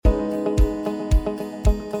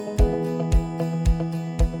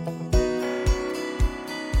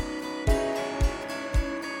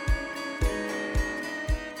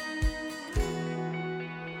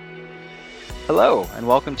Hello, and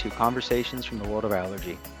welcome to Conversations from the World of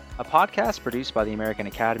Allergy, a podcast produced by the American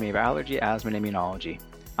Academy of Allergy, Asthma, and Immunology.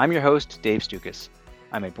 I'm your host, Dave Stukas.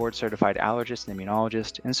 I'm a board-certified allergist and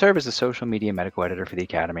immunologist and serve as a social media medical editor for the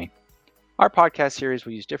Academy. Our podcast series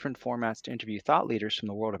will use different formats to interview thought leaders from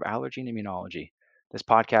the world of allergy and immunology. This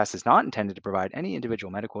podcast is not intended to provide any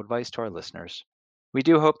individual medical advice to our listeners. We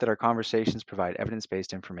do hope that our conversations provide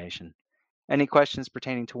evidence-based information. Any questions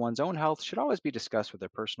pertaining to one's own health should always be discussed with their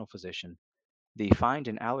personal physician. The Find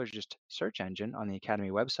an Allergist search engine on the Academy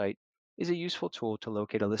website is a useful tool to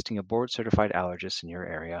locate a listing of board-certified allergists in your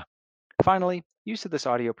area. Finally, use of this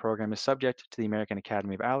audio program is subject to the American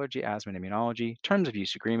Academy of Allergy, Asthma, and Immunology Terms of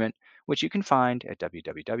Use Agreement, which you can find at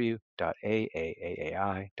www.aaai.org.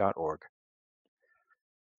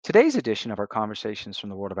 Today's edition of our Conversations from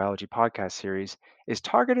the World of Allergy podcast series is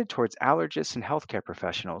targeted towards allergists and healthcare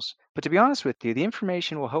professionals. But to be honest with you, the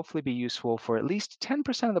information will hopefully be useful for at least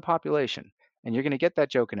 10% of the population. And you're going to get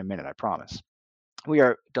that joke in a minute, I promise. We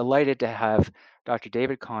are delighted to have Dr.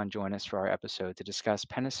 David Kahn join us for our episode to discuss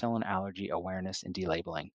penicillin allergy awareness and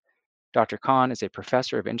delabeling. Dr. Kahn is a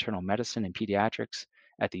professor of internal medicine and pediatrics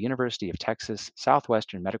at the University of Texas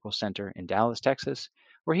Southwestern Medical Center in Dallas, Texas,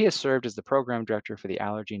 where he has served as the program director for the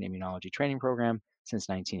Allergy and Immunology Training Program since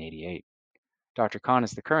 1988. Dr. Kahn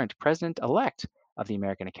is the current president-elect of the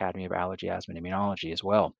American Academy of Allergy, Asthma, and Immunology as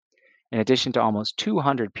well. In addition to almost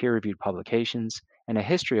 200 peer-reviewed publications and a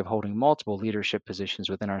history of holding multiple leadership positions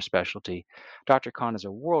within our specialty, Dr. Kahn is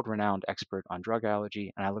a world-renowned expert on drug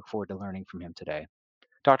allergy, and I look forward to learning from him today.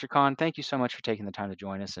 Dr. Kahn, thank you so much for taking the time to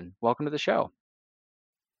join us, and welcome to the show.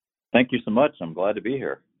 Thank you so much. I'm glad to be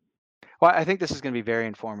here. Well, I think this is going to be very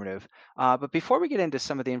informative. But before we get into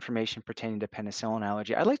some of the information pertaining to penicillin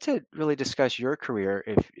allergy, I'd like to really discuss your career,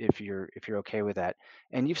 if you're okay with that.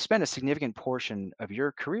 And you've spent a significant portion of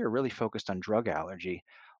your career really focused on drug allergy.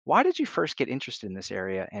 Why did you first get interested in this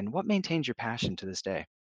area, and what maintains your passion to this day?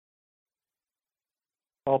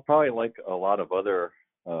 Well, probably like a lot of other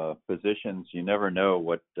physicians, you never know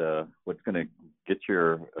what's going to get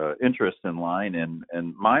your interest in line, and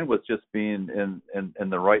mine was just being in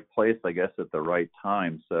the right place, I guess, at the right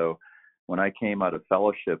time. So when I came out of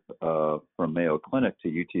fellowship from Mayo Clinic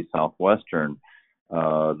to UT Southwestern,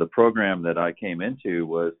 the program that I came into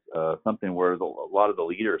was something where a lot of the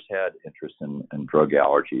leaders had interest in drug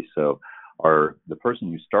allergy. So the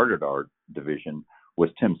person who started our division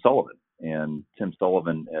was Tim Sullivan. And Tim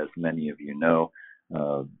Sullivan, as many of you know,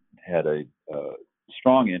 had a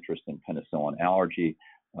strong interest in penicillin allergy,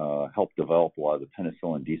 helped develop a lot of the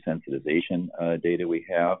penicillin desensitization data we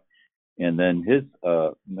have. And then his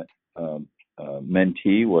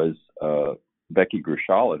mentee was Becky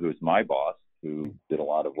Grushala, who is my boss, who did a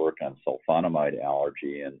lot of work on sulfonamide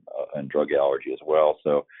allergy and drug allergy as well.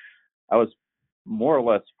 So I was more or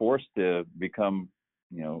less forced to become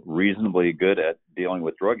reasonably good at dealing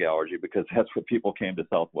with drug allergy because that's what people came to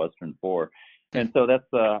Southwestern for. And so that's,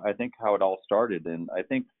 I think, how it all started. And I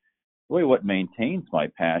think really what maintains my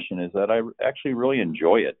passion is that I actually really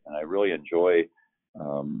enjoy it. And I really enjoy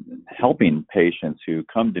helping patients who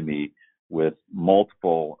come to me with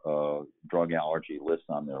multiple drug allergy lists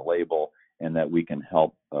on their label, and that we can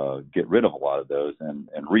help get rid of a lot of those and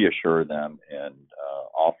reassure them and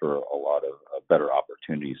offer a lot of better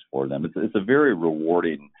opportunities for them. It's a very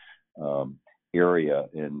rewarding area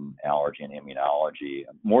in allergy and immunology,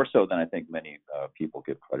 more so than I think many people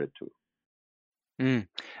give credit to.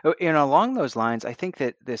 Along those lines, I think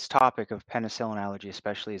that this topic of penicillin allergy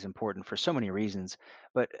especially is important for so many reasons,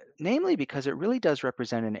 but namely because it really does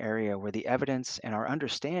represent an area where the evidence and our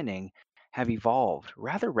understanding have evolved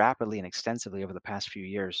rather rapidly and extensively over the past few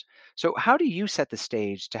years. So, how do you set the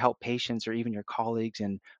stage to help patients or even your colleagues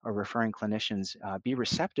and or referring clinicians be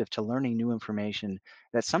receptive to learning new information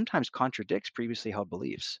that sometimes contradicts previously held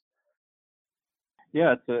beliefs?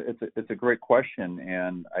 Yeah, it's a great question,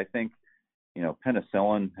 and I think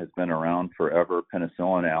penicillin has been around forever.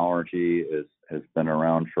 Penicillin allergy has been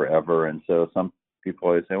around forever, and so some people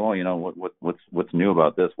always say, well, what's new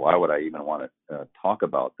about this? Why would I even want to talk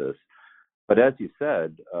about this? But as you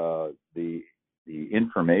said, the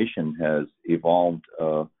information has evolved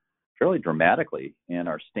fairly dramatically, and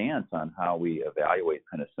our stance on how we evaluate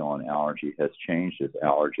penicillin allergy has changed as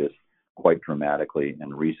allergists quite dramatically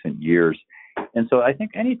in recent years. And so I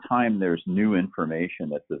think anytime there's new information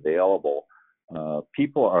that's available,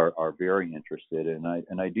 people are very interested,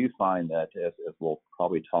 and I do find that, as we'll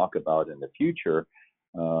probably talk about in the future,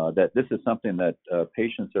 that this is something that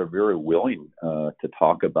patients are very willing to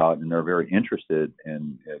talk about, and they're very interested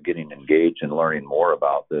in getting engaged and learning more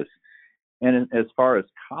about this. And as far as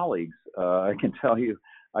colleagues, I can tell you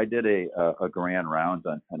I did a grand rounds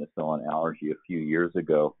on penicillin allergy a few years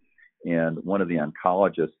ago, and one of the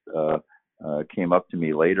oncologists came up to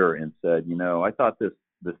me later and said, I thought this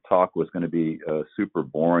talk was going to be super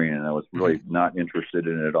boring, and I was really not interested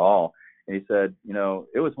in it at all. And he said,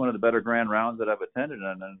 it was one of the better grand rounds that I've attended,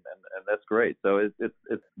 and that's great. So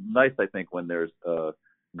it's nice, I think, when there's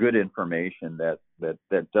good information that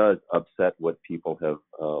does upset what people have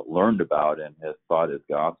learned about and has thought is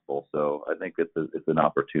gospel. So I think it's an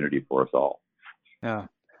opportunity for us all. Yeah,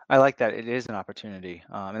 I like that. It is an opportunity,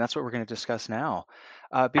 and that's what we're going to discuss now.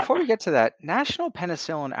 Before we get to that, National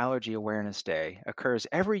Penicillin Allergy Awareness Day occurs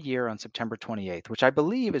every year on September 28th, which I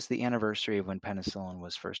believe is the anniversary of when penicillin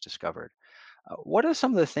was first discovered. What are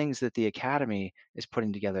some of the things that the Academy is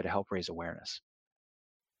putting together to help raise awareness?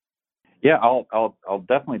 Yeah, I'll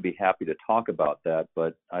definitely be happy to talk about that.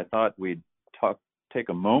 But I thought we'd take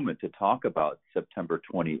a moment to talk about September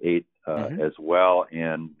 28th Hmm. as well,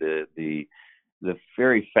 and the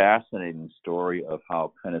very fascinating story of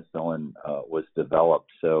how penicillin was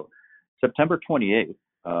developed. So September 28th,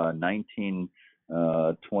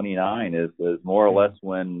 1929 is more or less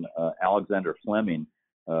when Alexander Fleming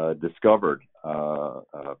discovered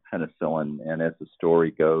penicillin. And as the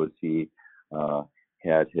story goes, he uh,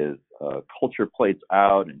 had his culture plates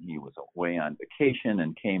out, and he was away on vacation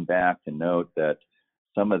and came back to note that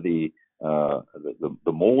some of the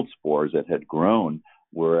mold spores that had grown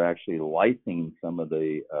were actually lysing some of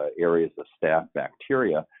the areas of staph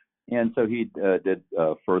bacteria. And so he did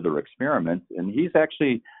further experiments, and he's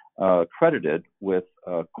actually credited with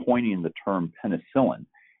coining the term penicillin.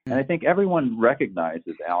 And I think everyone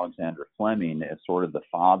recognizes Alexander Fleming as sort of the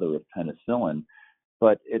father of penicillin.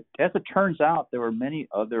 But as it turns out, there were many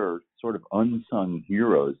other sort of unsung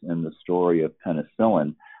heroes in the story of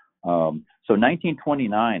penicillin. So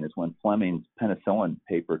 1929 is when Fleming's penicillin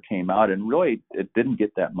paper came out, and really it didn't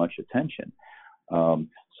get that much attention.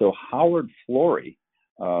 So Howard Florey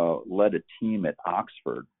led a team at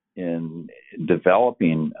Oxford in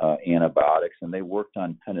developing antibiotics, and they worked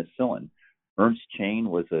on penicillin. Ernst Chain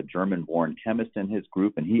was a German-born chemist in his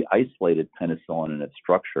group, and he isolated penicillin and its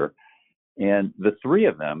structure. And the three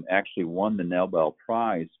of them actually won the Nobel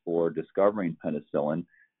Prize for discovering penicillin.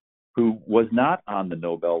 Who was not on the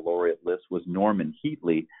Nobel laureate list was Norman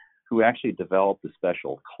Heatley, who actually developed the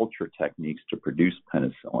special culture techniques to produce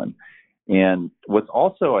penicillin. And what's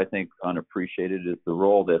also, I think, unappreciated is the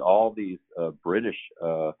role that all these British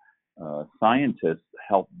scientists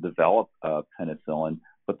helped develop penicillin,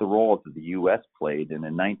 but the role that the U.S. played. And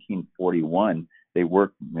in 1941, they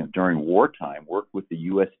worked during wartime, worked with the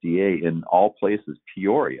USDA in all places,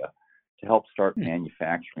 Peoria, to help start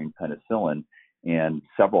manufacturing penicillin. And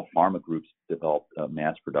several pharma groups developed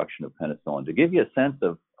mass production of penicillin. To give you a sense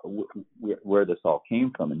of where this all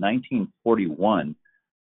came from, in 1941,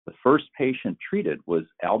 the first patient treated was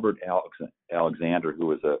Albert Alexander, who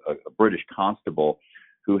was a British constable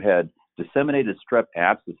who had disseminated strep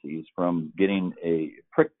abscesses from getting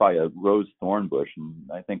pricked by a rose thorn bush. And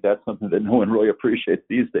I think that's something that no one really appreciates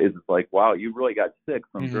these days. It's like, wow, you really got sick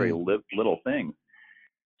from very Hmm. little things.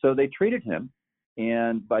 So they treated him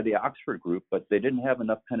and by the Oxford group, but they didn't have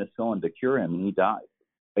enough penicillin to cure him, and he died.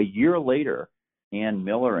 A year later, Ann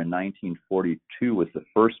Miller in 1942 was the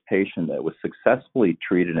first patient that was successfully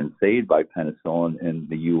treated and saved by penicillin in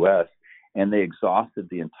the U.S., and they exhausted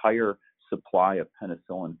the entire supply of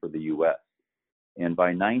penicillin for the U.S. And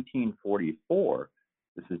by 1944,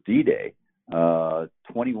 this is D-Day,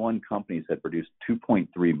 21 companies had produced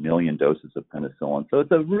 2.3 million doses of penicillin. So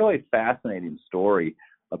it's a really fascinating story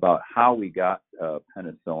about how we got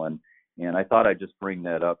penicillin. And I thought I'd just bring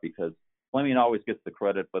that up because Fleming always gets the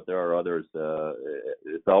credit, but there are others.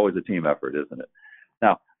 It's always a team effort, isn't it?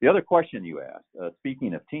 Now, the other question you asked,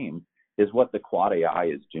 speaking of teams, is what the Quad AI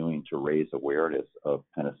is doing to raise awareness of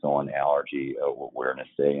penicillin allergy awareness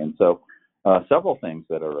day. And so several things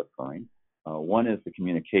that are occurring. One is the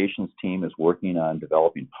communications team is working on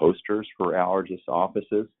developing posters for allergist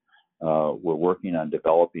offices. We're working on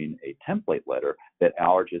developing a template letter that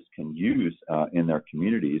allergists can use in their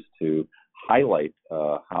communities to highlight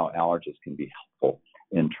how allergists can be helpful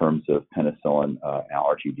in terms of penicillin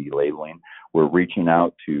allergy delabeling. We're reaching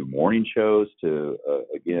out to morning shows to,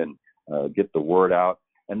 again, get the word out.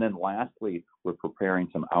 And then lastly, we're preparing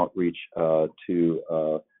some outreach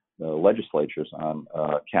to the legislatures on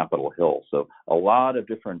Capitol Hill. So a lot of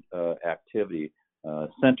different activity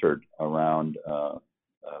centered around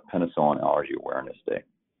Penicillin Allergy Awareness Day.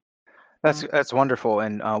 That's wonderful,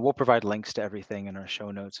 and we'll provide links to everything in our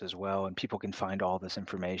show notes as well, and people can find all this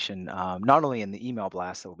information not only in the email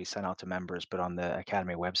blast that will be sent out to members, but on the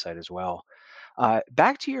Academy website as well.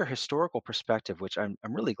 Back to your historical perspective, which I'm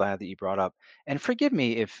really glad that you brought up. And forgive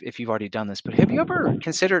me if you've already done this, but have you ever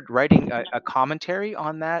considered writing a commentary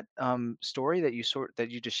on that story that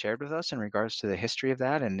you just shared with us in regards to the history of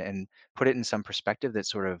that, and put it in some perspective that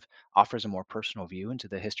sort of offers a more personal view into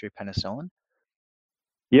the history of penicillin?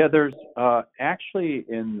 Yeah, there's actually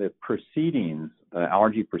in the proceedings,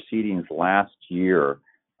 allergy proceedings last year,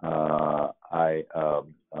 I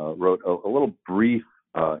wrote a little brief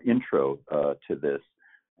intro to this.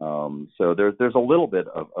 So there's a little bit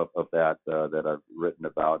of that that I've written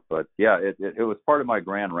about, but yeah, it was part of my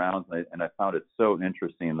grand rounds, and I found it so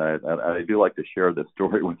interesting that I do like to share this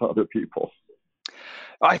story with other people.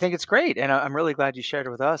 Oh, I think it's great, and I'm really glad you shared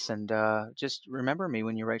it with us. And just remember me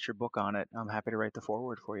when you write your book on it. I'm happy to write the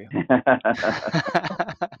foreword for you.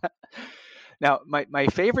 Now, my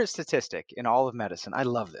favorite statistic in all of medicine, I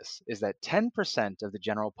love this, is that 10% of the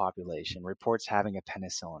general population reports having a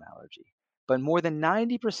penicillin allergy. But more than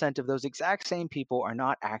 90% of those exact same people are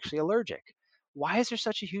not actually allergic. Why is there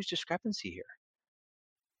such a huge discrepancy here?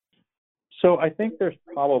 So I think there's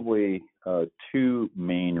probably two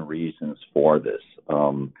main reasons for this.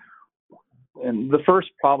 And the first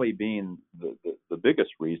probably being the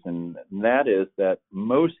biggest reason, and that is that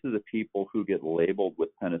most of the people who get labeled with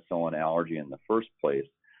penicillin allergy in the first place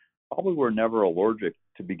probably were never allergic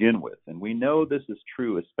to begin with. And we know this is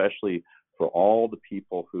true, especially for all the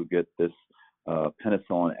people who get this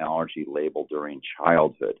penicillin allergy label during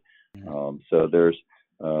childhood. Mm. So there's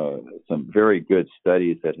some very good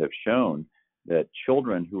studies that have shown that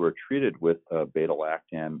children who are treated with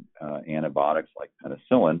beta-lactam antibiotics like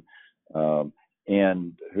penicillin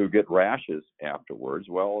and who get rashes afterwards,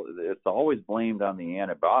 well, it's always blamed on the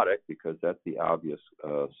antibiotic because that's the obvious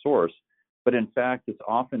source. But in fact, it's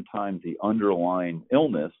oftentimes the underlying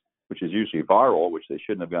illness, which is usually viral, which they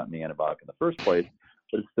shouldn't have gotten the antibiotic in the first place.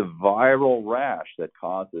 But it's the viral rash that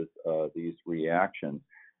causes these reactions.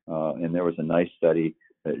 And there was a nice study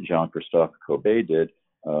that Jean-Christophe Courbet did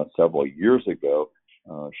several years ago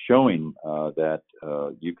showing that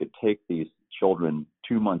you could take these children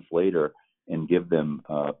 2 months later and give them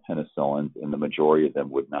penicillin, and the majority of them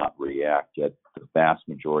would not react. Yet the vast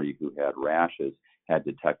majority who had rashes had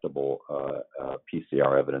detectable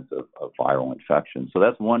PCR evidence of viral infection. So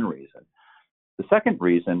that's one reason. The second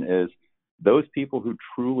reason is those people who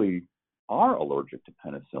truly are allergic to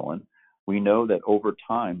penicillin, we know that over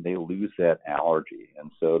time they lose that allergy.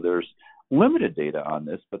 And so there's limited data on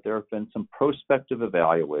this, but there have been some prospective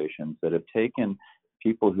evaluations that have taken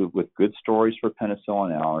people who with good stories for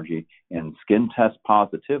penicillin allergy and skin test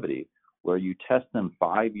positivity, where you test them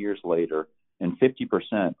 5 years later and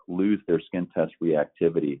 50% lose their skin test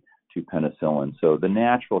reactivity to penicillin. So the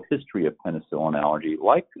natural history of penicillin allergy,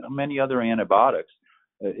 like many other antibiotics,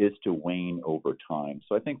 is to wane over time.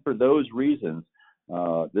 So I think for those reasons,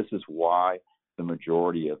 this is why the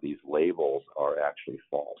majority of these labels are actually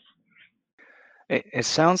false. It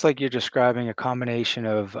sounds like you're describing a combination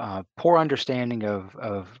of poor understanding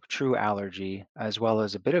of true allergy, as well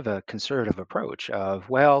as a bit of a conservative approach of,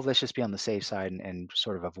 well, let's just be on the safe side and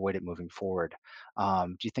sort of avoid it moving forward.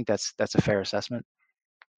 Do you think that's a fair assessment?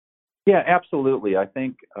 Yeah, absolutely. I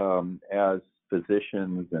think as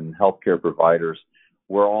physicians and healthcare providers,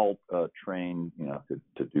 we're all trained,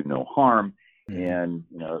 to do no harm. Hmm. And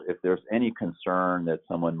if there's any concern that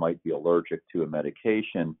someone might be allergic to a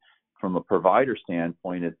medication, from a provider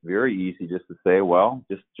standpoint, it's very easy just to say, well,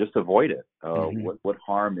 just avoid it. Hmm. What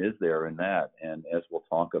harm is there in that? And as we'll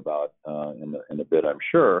talk about in a bit, I'm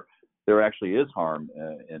sure there actually is harm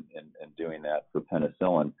in doing that for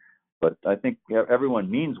penicillin. But I think everyone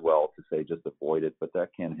means well to say just avoid it, but that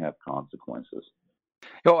can have consequences.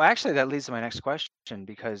 Well, actually, that leads to my next question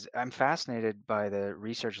because I'm fascinated by the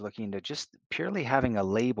research looking into just purely having a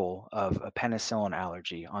label of a penicillin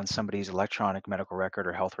allergy on somebody's electronic medical record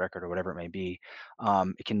or health record or whatever it may be.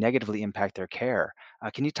 It can negatively impact their care.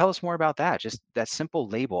 Can you tell us more about that? Just that simple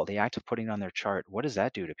label, the act of putting it on their chart, what does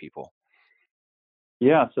that do to people?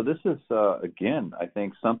 Yeah, so this is again, I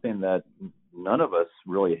think something that none of us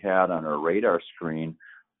really had on our radar screen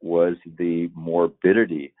was the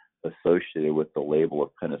morbidity associated with the label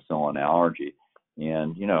of penicillin allergy.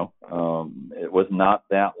 And it was not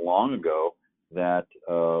that long ago that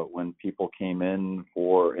when people came in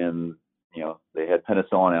and they had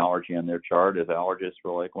penicillin allergy on their chart, as allergists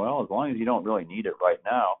were like, well, as long as you don't really need it right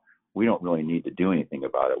now, we don't really need to do anything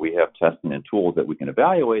about it. We have testing and tools that we can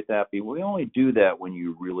evaluate that, but we only do that when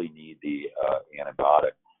you really need the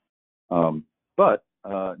antibiotic. But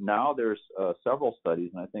now there's several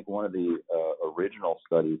studies, and I think one of the original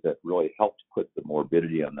studies that really helped put the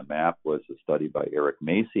morbidity on the map was a study by Eric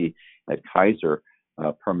Macy at Kaiser,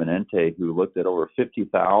 Permanente, who looked at over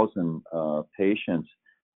 50,000 patients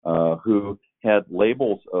who had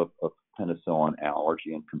labels of penicillin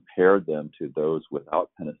allergy and compared them to those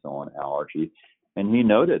without penicillin allergy. And he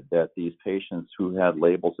noted that these patients who had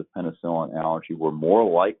labels of penicillin allergy were more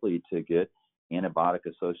likely to get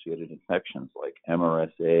antibiotic-associated infections like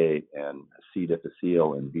MRSA and C.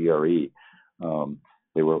 difficile and VRE.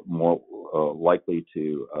 They were more likely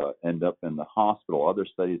to end up in the hospital. Other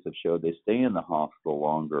studies have showed they stay in the hospital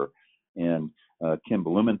longer. And Kim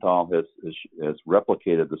Blumenthal has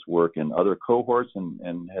replicated this work in other cohorts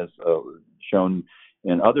and has shown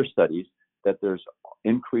in other studies that there's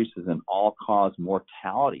increases in all-cause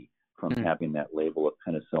mortality from having that label of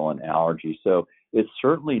penicillin allergy. So it's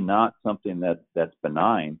certainly not something that's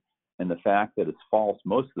benign. And the fact that it's false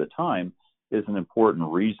most of the time is an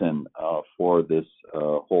important reason for this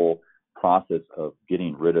whole process of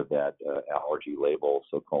getting rid of that allergy label,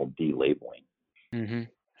 so-called delabeling. Mm-hmm.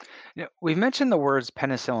 Yeah, we've mentioned the words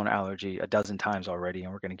penicillin allergy a dozen times already,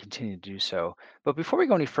 and we're going to continue to do so. But before we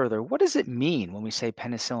go any further, what does it mean when we say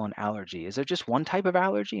penicillin allergy? Is there just one type of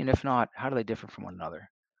allergy? And if not, how do they differ from one another?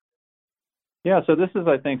 Yeah, so this is,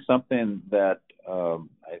 I think, something that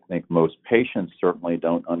I think most patients certainly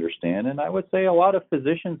don't understand. And I would say a lot of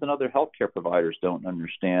physicians and other healthcare providers don't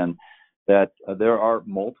understand that there are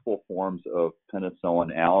multiple forms of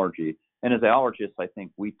penicillin allergy. And as allergists, I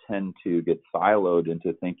think we tend to get siloed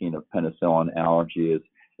into thinking of penicillin allergy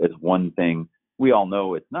as one thing. We all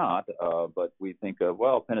know it's not, but we think of,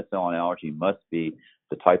 well, penicillin allergy must be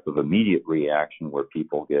the type of immediate reaction where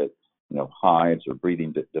people get hives or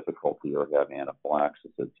breathing difficulty or have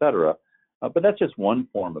anaphylaxis, et cetera. But that's just one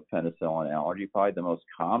form of penicillin allergy. Probably the most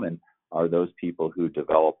common are those people who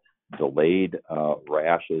develop delayed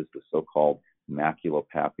rashes, the so-called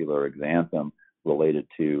maculopapular exanthem related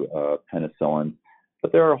to penicillin.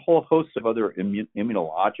 But there are a whole host of other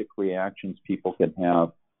immunologic reactions. People can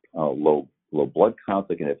have low blood counts.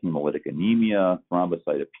 They can have hemolytic anemia,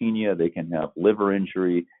 thrombocytopenia. They can have liver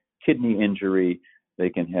injury, kidney injury. They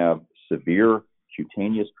can have severe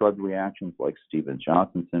cutaneous drug reactions like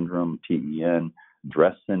Stevens-Johnson syndrome, TEN,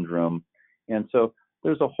 DRESS syndrome. And so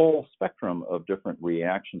there's a whole spectrum of different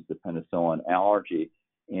reactions to penicillin allergy,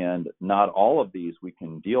 and not all of these we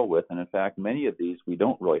can deal with. And in fact, many of these we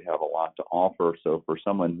don't really have a lot to offer. So for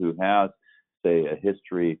someone who has, say, a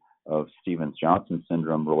history of Stevens-Johnson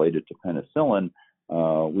syndrome related to penicillin,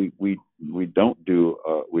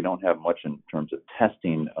 we don't have much in terms of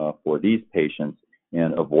testing for these patients,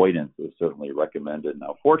 and avoidance is certainly recommended.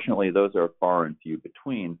 Now, fortunately, those are far and few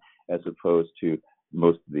between, as opposed to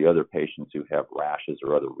most of the other patients who have rashes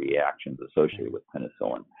or other reactions associated with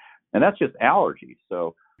penicillin. And that's just allergies.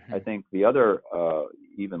 So I think the other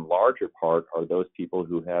even larger part are those people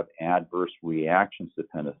who have adverse reactions to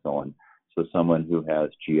penicillin. So someone who has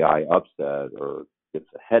GI upset or gets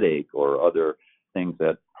a headache or other things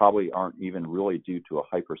that probably aren't even really due to a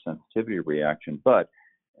hypersensitivity reaction, but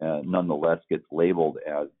nonetheless gets labeled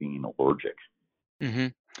as being allergic. Mm-hmm.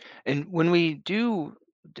 And when we do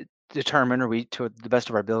determine, or we, to the best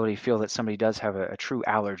of our ability, feel that somebody does have a true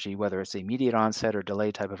allergy, whether it's the immediate onset or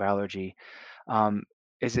delayed type of allergy, um,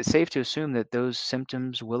 is it safe to assume that those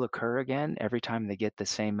symptoms will occur again every time they get the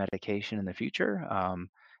same medication in the future?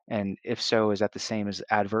 And if so, is that the same as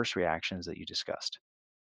adverse reactions that you discussed?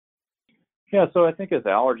 Yeah, so I think as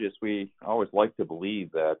allergists, we always like to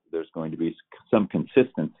believe that there's going to be some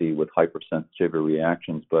consistency with hypersensitivity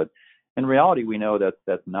reactions, but in reality, we know that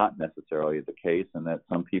that's not necessarily the case, and that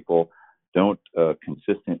some people don't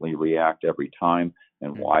consistently react every time.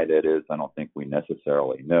 And why that is, I don't think we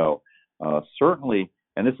necessarily know. Certainly,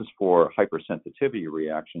 and this is for hypersensitivity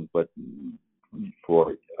reactions, but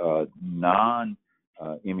for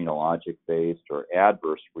non-immunologic based or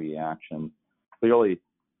adverse reactions, clearly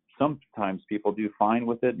sometimes people do fine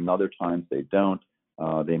with it, and other times they don't.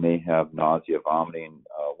 They may have nausea, vomiting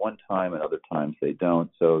one time, and other times they don't.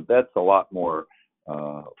 So that's a lot more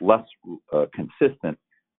less consistent.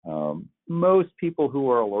 Most people who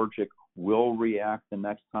are allergic will react the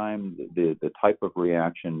next time. The type of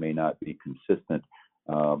reaction may not be consistent,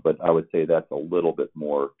 but I would say that's a little bit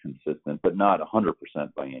more consistent, but not 100%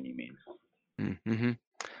 by any means. Mm-hmm.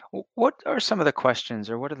 What are some of the questions,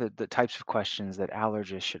 or what are the types of questions that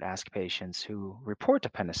allergists should ask patients who report to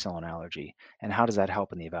penicillin allergy, and how does that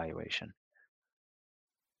help in the evaluation?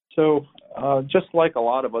 So, just like a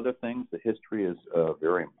lot of other things, the history is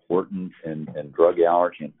very important in drug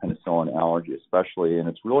allergy and penicillin allergy, especially, and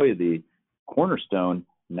it's really the cornerstone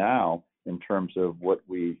now in terms of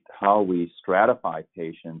how we stratify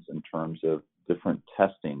patients in terms of different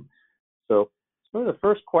testing. So, the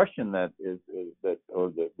first question that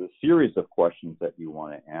the series of questions that you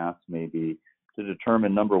want to ask maybe to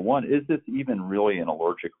determine, number one, is this even really an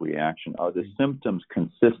allergic reaction? Are the symptoms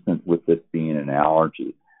consistent with this being an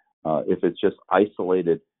allergy? If it's just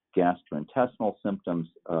isolated gastrointestinal symptoms,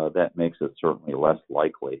 that makes it certainly less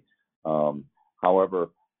likely. However,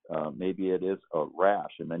 maybe it is a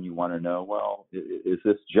rash, and then you want to know, well, is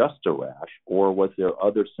this just a rash, or was there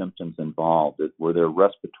other symptoms involved? Were there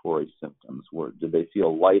respiratory symptoms? Did they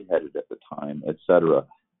feel lightheaded at the time, et cetera?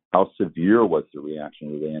 How severe was the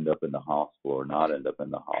reaction? Did they end up in the hospital or not end up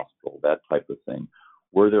in the hospital? That type of thing.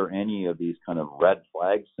 Were there any of these kind of red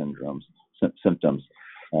flag symptoms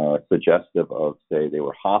suggestive of, say, they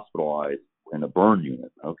were hospitalized in a burn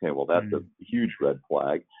unit? Okay, well, that's a huge red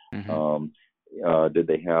flag. Did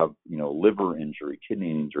they have, liver injury,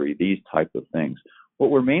 kidney injury, these type of things?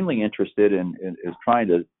 What we're mainly interested in is trying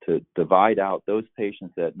to divide out those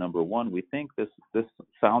patients that, number one, we think this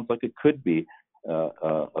sounds like it could be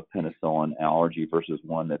a penicillin allergy versus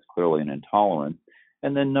one that's clearly an intolerance.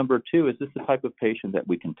 And then number two, is this the type of patient that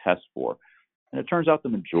we can test for? And it turns out the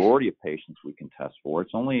majority of patients we can test for.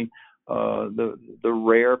 It's only the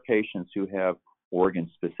rare patients who have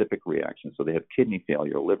organ-specific reactions. So they have kidney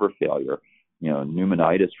failure, liver failure,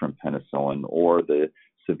 pneumonitis from penicillin, or the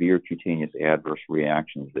severe cutaneous adverse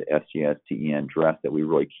reactions, the SGS, TEN, DRESS, that we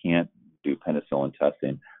really can't do penicillin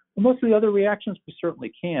testing. But most of the other reactions we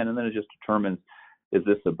certainly can, and then it just determines, is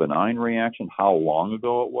this a benign reaction, how long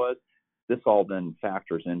ago it was? This all then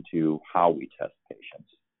factors into how we test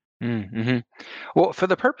patients. Mm-hmm. Well, for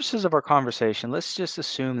the purposes of our conversation, let's just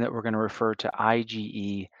assume that we're going to refer to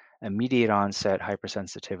IgE, immediate onset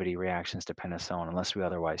hypersensitivity reactions to penicillin, unless we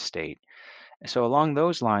otherwise state. So along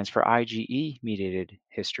those lines, for IgE-mediated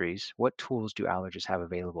histories, what tools do allergists have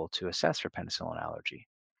available to assess for penicillin allergy?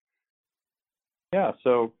 Yeah,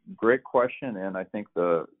 so great question, and I think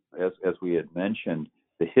as we had mentioned,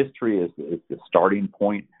 the history is the starting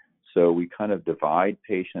point. So we kind of divide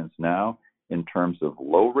patients now in terms of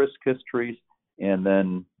low-risk histories and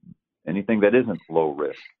then anything that isn't low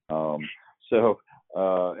risk. And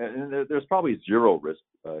there's probably zero-risk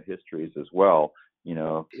histories as well.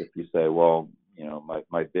 If you say, well,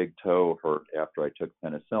 my big toe hurt after I took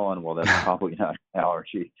penicillin, well, that's probably not an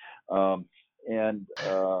allergy.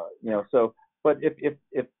 But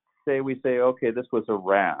if say we say, okay, this was a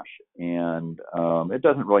rash, and it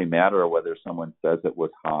doesn't really matter whether someone says it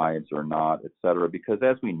was hives or not, et cetera, because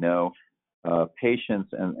as we know,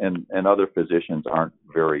 patients and other physicians aren't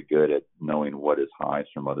very good at knowing what is hives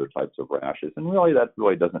from other types of rashes. And really, that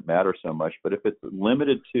really doesn't matter so much. But if it's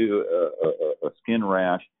limited to a skin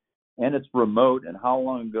rash and it's remote, and how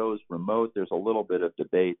long ago is remote, there's a little bit of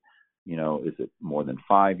debate. Is it more than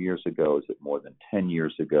 5 years ago? Is it more than 10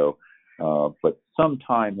 years ago? But some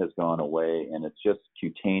time has gone away and it's just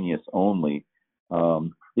cutaneous only.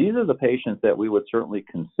 These are the patients that we would certainly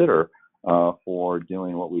consider for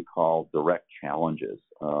doing what we call direct challenges.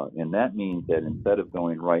 And that means that instead of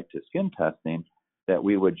going right to skin testing, that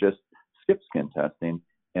we would just skip skin testing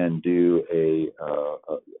and do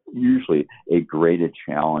usually a graded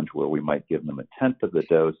challenge where we might give them a tenth of the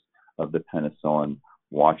dose of the penicillin,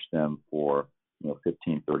 watch them for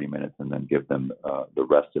 15, 30 minutes, and then give them the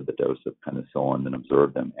rest of the dose of penicillin and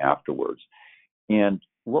observe them afterwards. And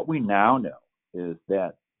what we now know is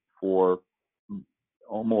that for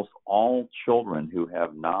almost all children who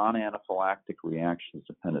have non-anaphylactic reactions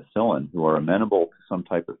to penicillin, who are amenable to some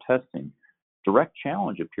type of testing, direct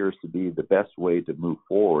challenge appears to be the best way to move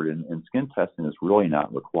forward, and skin testing is really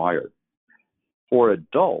not required. For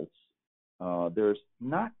adults, there's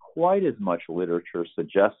not quite as much literature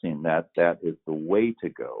suggesting that is the way to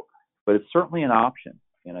go, but it's certainly an option.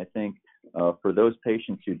 And I think for those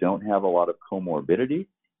patients who don't have a lot of comorbidity,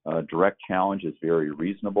 direct challenge is very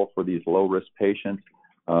reasonable for these low-risk patients.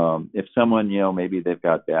 If someone, maybe they've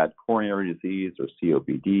got bad coronary disease or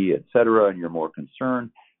COPD, et cetera, and you're more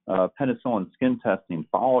concerned, penicillin skin testing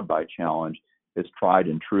followed by challenge is tried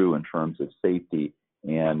and true in terms of safety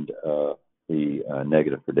and the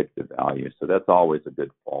negative predictive value. So that's always a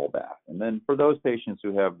good fallback. And then for those patients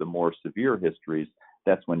who have the more severe histories,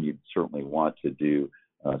 that's when you'd certainly want to do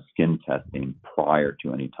skin testing prior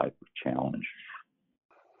to any type of challenge.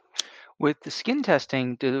 With the skin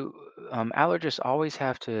testing, do allergists always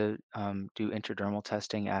have to do intradermal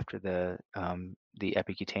testing after the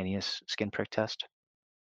epicutaneous skin prick test?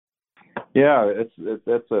 Yeah,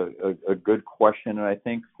 that's a good question, and I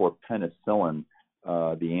think for penicillin,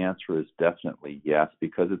 the answer is definitely yes,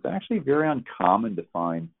 because it's actually very uncommon to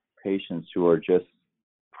find patients who are just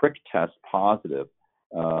prick test positive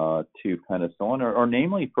to penicillin, or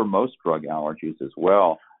namely for most drug allergies as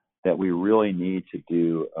well, that we really need to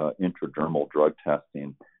do intradermal drug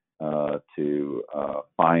testing. to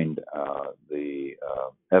find the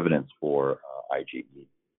evidence for IgE.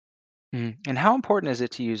 And how important is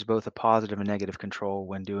it to use both a positive and negative control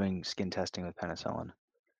when doing skin testing with penicillin?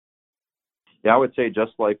 Yeah, I would say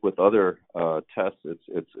just like with other tests,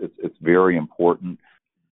 it's very important.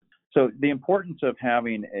 So the importance of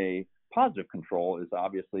having a positive control is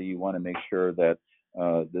obviously you want to make sure that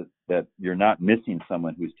that you're not missing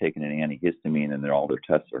someone who's taken an antihistamine and all their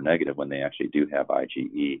tests are negative when they actually do have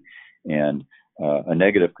IgE. And a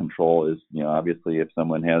negative control is, obviously if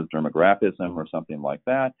someone has dermographism or something like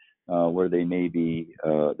that, where they may be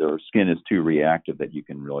their skin is too reactive that you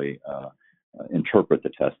can really interpret the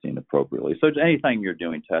testing appropriately. So anytime you're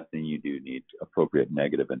doing testing, you do need appropriate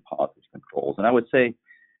negative and positive controls. And I would say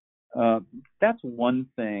that's one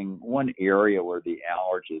area where the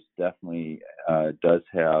allergist definitely does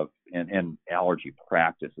have, and allergy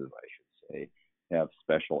practices, I should say, have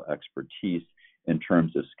special expertise in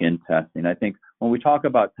terms of skin testing. I think when we talk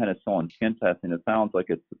about penicillin skin testing, it sounds like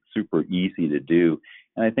it's super easy to do.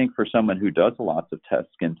 And I think for someone who does lots of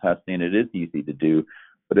skin testing, it is easy to do.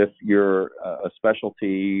 But if you're a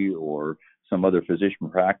specialty or some other physician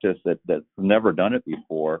practice that's never done it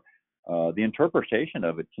before, the interpretation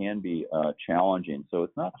of it can be challenging. So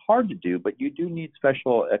it's not hard to do, but you do need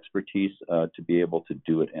special expertise to be able to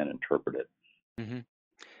do it and interpret it. hmm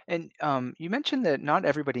And you mentioned that not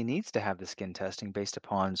everybody needs to have the skin testing based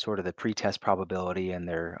upon sort of the pretest probability and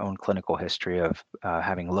their own clinical history of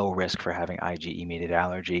having low risk for having IgE-mediated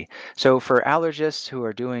allergy. So for allergists who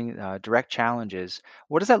are doing direct challenges,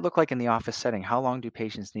 what does that look like in the office setting? How long do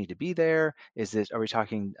patients need to be there? Are we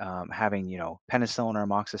talking having, penicillin or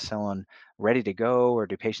amoxicillin ready to go, or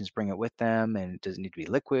do patients bring it with them? And does it need to be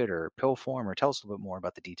liquid or pill form? Or tell us a little bit more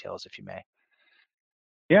about the details, if you may.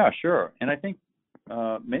 Yeah, sure. And I think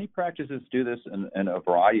many practices do this in a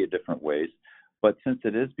variety of different ways. But since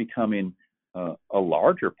it is becoming a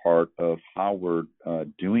larger part of how we're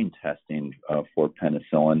doing testing for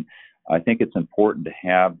penicillin, I think it's important to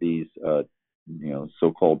have these,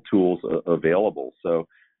 so-called tools available. So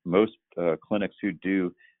most clinics who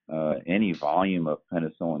do any volume of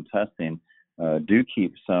penicillin testing do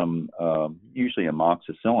keep some, usually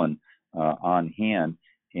amoxicillin, on hand.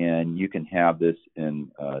 And you can have this in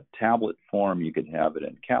tablet form. You can have it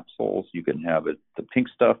in capsules. You can have it the pink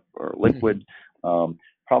stuff or liquid.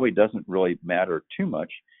 Probably doesn't really matter too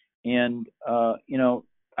much. And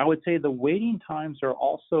I would say the waiting times are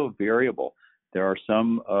also variable. There are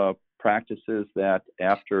some practices that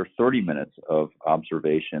after 30 minutes of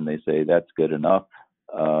observation, they say that's good enough.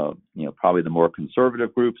 Probably the more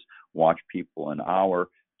conservative groups watch people an hour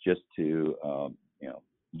just to,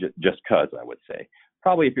 just cause, I would say.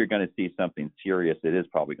 Probably if you're going to see something serious, it is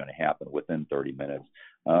probably going to happen within 30 minutes.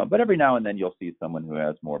 But every now and then you'll see someone who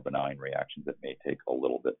has more benign reactions that may take a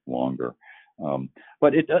little bit longer.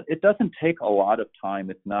 But it doesn't take a lot of time.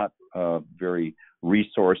 It's not very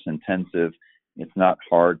resource intensive. It's not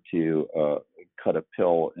hard to cut a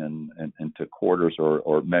pill into quarters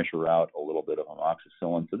or measure out a little bit of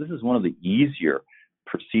amoxicillin. So this is one of the easier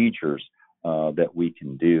procedures that we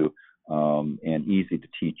can do. And easy to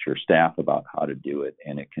teach your staff about how to do it.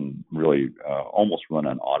 And it can really almost run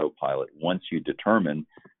on autopilot once you determine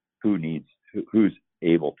who's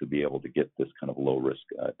able to get this kind of low risk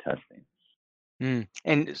testing.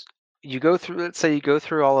 And you go through, let's say you go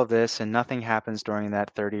through all of this and nothing happens during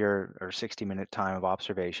that 30 or 60-minute time of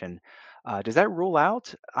observation. Does that rule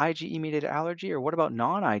out IgE-mediated allergy, or what about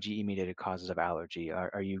non-IgE-mediated causes of allergy?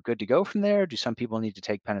 Are you good to go from there? Do some people need to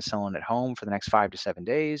take penicillin at home for the next 5 to 7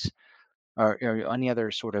 days? Or any other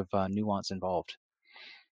sort of nuance involved?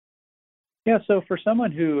 Yeah, so for someone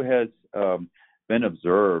who has been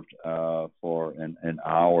observed for an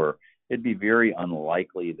hour, it'd be very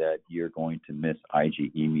unlikely that you're going to miss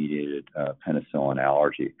IgE-mediated penicillin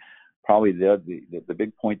allergy. Probably the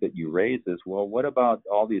big point that you raise is, well, what about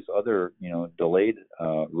all these other delayed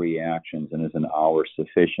reactions, and is an hour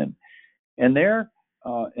sufficient? And there,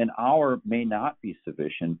 an hour may not be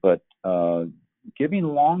sufficient, but giving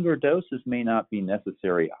longer doses may not be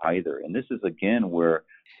necessary either. And this is again where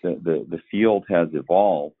the field has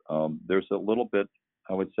evolved. There's a little bit,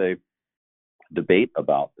 I would say, debate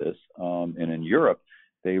about this. And in Europe,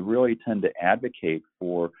 they really tend to advocate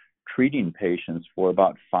for treating patients for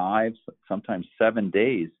about 5, sometimes 7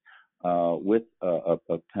 days with a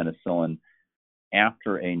penicillin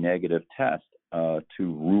after a negative test to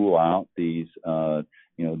rule out these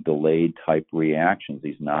delayed type reactions,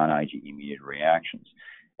 these non-IgE mediated reactions.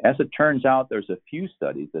 As it turns out, there's a few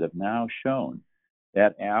studies that have now shown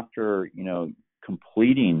that after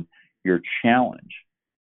completing your challenge,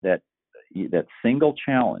 that single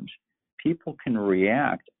challenge, people can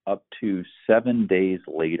react up to 7 days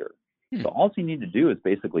later. So all you need to do is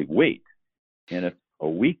basically wait. And if a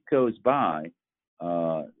week goes by,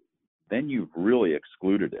 then you've really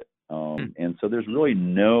excluded it. And so there's really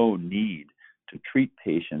no need to treat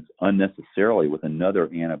patients unnecessarily with another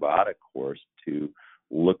antibiotic course to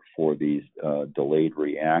look for these delayed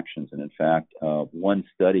reactions. And in fact, one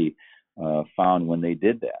study found when they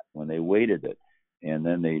did that, when they waited it, and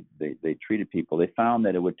then they treated people, they found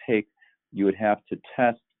that you would have to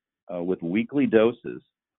test with weekly doses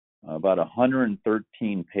about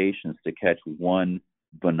 113 patients to catch one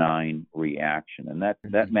benign reaction, and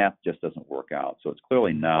that math just doesn't work out. So it's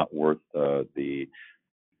clearly not worth the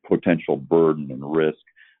potential burden and risk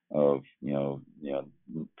of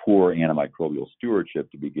poor antimicrobial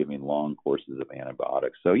stewardship to be giving long courses of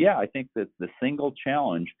antibiotics. So yeah, I think that the single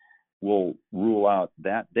challenge will rule out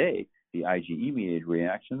that day the IgE-mediated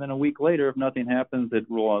reaction. Then a week later, if nothing happens, it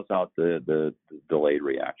rules out the delayed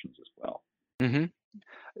reactions as well. Mm-hmm.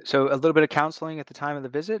 So a little bit of counseling at the time of the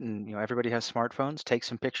visit, and everybody has smartphones. Take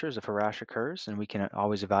some pictures if a rash occurs, and we can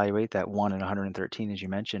always evaluate that 1 in 113, as you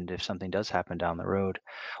mentioned, if something does happen down the road.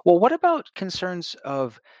 Well, what about concerns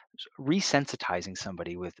of resensitizing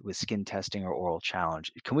somebody with skin testing or oral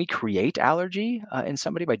challenge? Can we create allergy in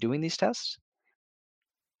somebody by doing these tests?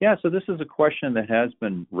 Yeah, so this is a question that has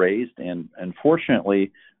been raised, and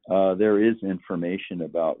unfortunately, there is information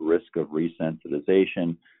about risk of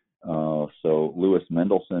resensitization. So Lewis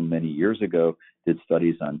Mendelson many years ago did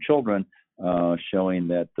studies on children showing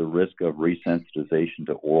that the risk of resensitization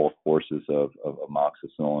to oral courses of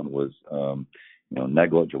amoxicillin was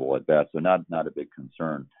negligible at best, so not a big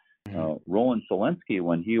concern. Roland Selensky,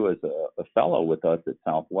 when he was a fellow with us at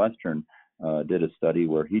Southwestern, did a study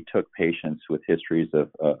where he took patients with histories of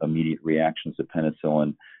immediate reactions to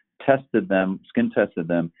penicillin, skin tested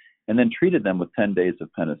them, and then treated them with 10 days of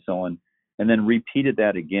penicillin, and then repeated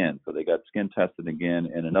that again. So they got skin tested again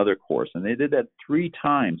in another course. And they did that 3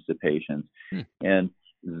 times to patients, and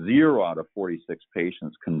 0 out of 46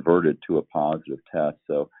 patients converted to a positive test.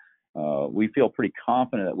 So we feel pretty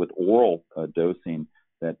confident that with oral dosing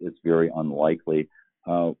that it's very unlikely.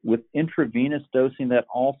 With intravenous dosing, that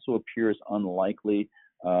also appears unlikely.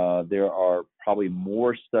 There are probably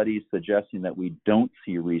more studies suggesting that we don't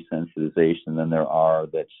see resensitization than there are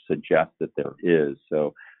that suggest that there is.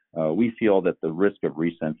 So we feel that the risk of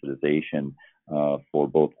resensitization for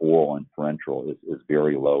both oral and parenteral is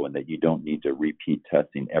very low, and that you don't need to repeat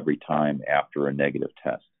testing every time after a negative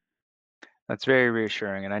test. That's very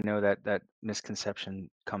reassuring, and I know that misconception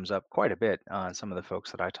comes up quite a bit on some of the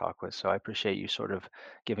folks that I talk with. So I appreciate you sort of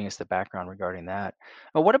giving us the background regarding that.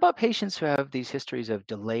 But what about patients who have these histories of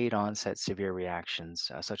delayed onset severe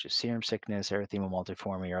reactions, such as serum sickness, erythema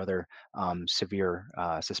multiforme, or other severe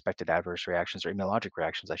suspected adverse reactions or immunologic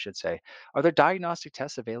reactions, I should say? Are there diagnostic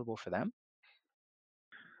tests available for them?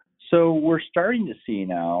 So we're starting to see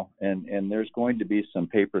now, and there's going to be some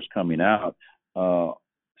papers coming out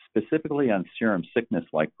specifically on serum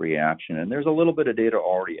sickness-like reaction, and there's a little bit of data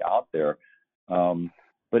already out there,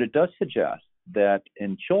 but it does suggest that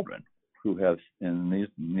in children who have, and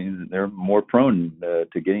they're more prone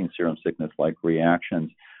to getting serum sickness-like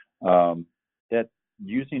reactions, that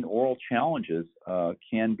using oral challenges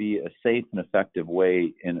can be a safe and effective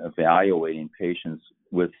way in evaluating patients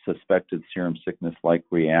with suspected serum sickness-like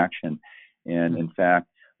reaction. And in fact,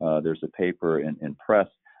 there's a paper in Press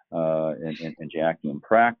in JACI in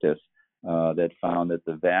Practice that found that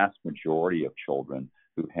the vast majority of children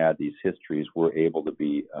who had these histories were able to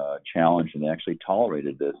be challenged and actually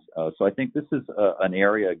tolerated this. So I think this is an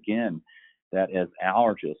area, again, that as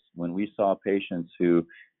allergists, when we saw patients who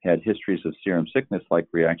had histories of serum sickness-like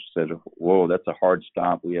reactions, said, whoa, that's a hard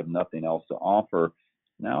stop. We have nothing else to offer.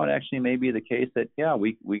 Now it actually may be the case that, yeah,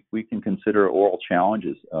 we can consider oral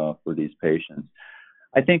challenges for these patients.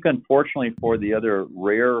 I think, unfortunately, for the other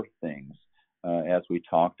rare things, as we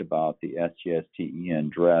talked about, the SGSTE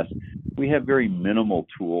and DRESS, we have very minimal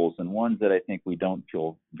tools, and ones that I think we don't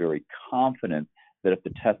feel very confident that if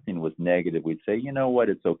the testing was negative, we'd say, you know what,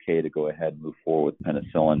 it's okay to go ahead and move forward with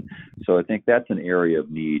penicillin. So I think that's an area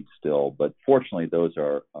of need still, but fortunately, those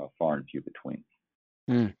are far and few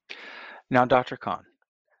between. Now, Dr. Kahn,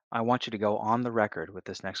 I want you to go on the record with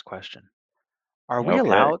this next question. Are we Okay.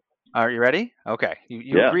 allowed? Are you ready? Okay. You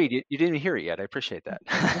Yeah. agreed. You didn't hear it yet. I appreciate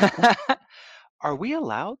that. Are we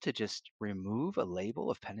allowed to just remove a label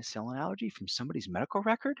of penicillin allergy from somebody's medical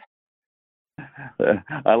record?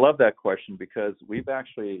 I love that question because we've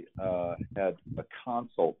actually had a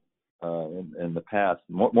consult in the past,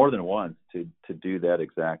 more than once, to do that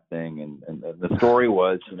exact thing. And the story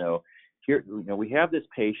was, here, we have this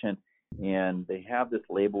patient, and they have this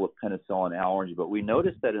label of penicillin allergy, but we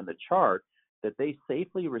noticed that in the chart that they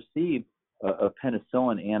safely received a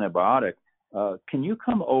penicillin antibiotic. Can you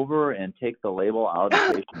come over and take the label out of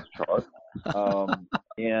the patient's chart?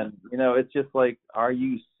 And it's just like, are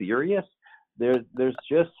you serious? There's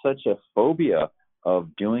just such a phobia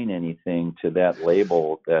of doing anything to that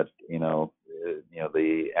label that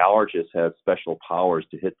the allergist has special powers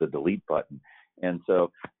to hit the delete button. And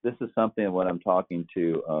so this is something when I'm talking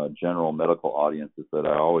to general medical audiences that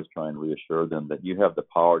I always try and reassure them that you have the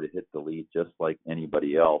power to hit delete just like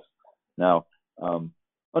anybody else. Now,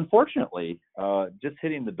 unfortunately, just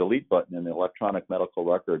hitting the delete button in the electronic medical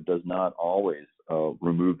record does not always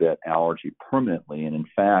remove that allergy permanently. And in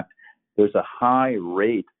fact, there's a high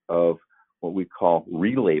rate of what we call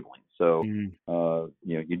relabeling. So, Mm.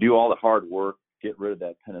 you do all the hard work, get rid of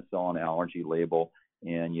that penicillin allergy label,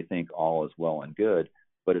 and you think all is well and good.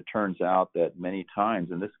 But it turns out that many times,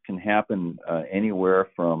 and this can happen anywhere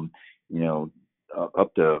from,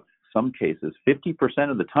 up to some cases, 50%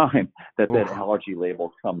 of the time that Oof. allergy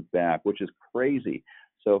label comes back, which is crazy.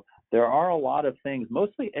 So there are a lot of things,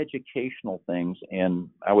 mostly educational things, and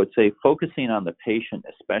I would say focusing on the patient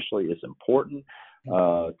especially is important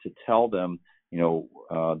to tell them,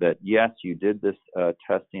 that yes, you did this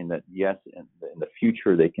testing, that yes, in the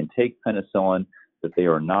future they can take penicillin, that they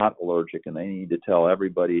are not allergic, and they need to tell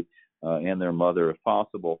everybody and their mother, if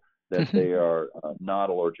possible, that they are not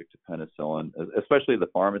allergic to penicillin, especially the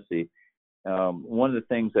pharmacy. One of the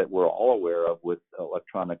things that we're all aware of with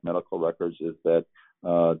electronic medical records is that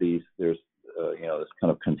there's this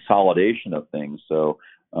kind of consolidation of things. So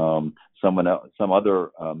some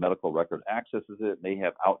other medical record accesses it, they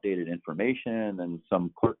have outdated information, and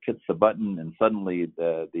some clerk hits the button, and suddenly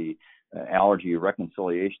the allergy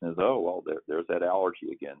reconciliation is, oh well, there's that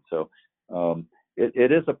allergy again. So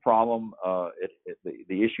it is a problem.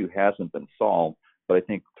 The issue hasn't been solved, but I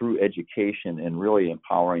think through education and really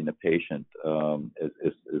empowering the patient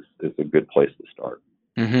is a good place to start.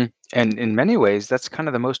 Hmm. And in many ways, that's kind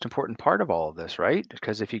of the most important part of all of this, right?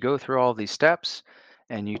 Because if you go through all these steps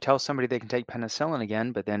and you tell somebody they can take penicillin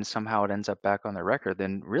again, but then somehow it ends up back on their record,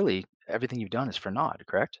 then really everything you've done is for naught,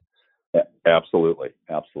 correct? Absolutely,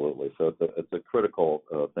 absolutely. So it's a critical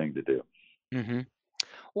thing to do. Hmm.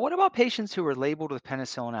 What about patients who are labeled with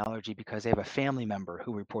penicillin allergy because they have a family member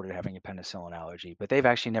who reported having a penicillin allergy, but they've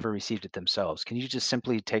actually never received it themselves? Can you just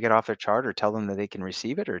simply take it off their chart or tell them that they can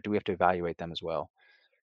receive it, or do we have to evaluate them as well?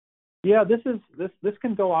 Yeah, this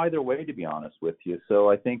can go either way, to be honest with you. So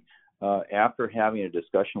I think after having a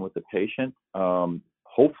discussion with the patient,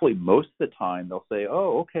 hopefully most of the time they'll say,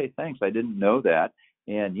 "Oh, okay, thanks. I didn't know that,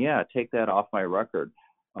 and yeah, take that off my record."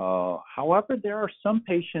 However, there are some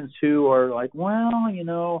patients who are like, "Well,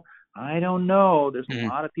 I don't know. There's a Hmm.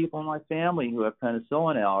 lot of people in my family who have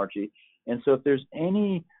penicillin allergy, and so if there's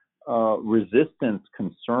any resistance,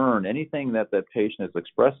 concern, anything that that patient is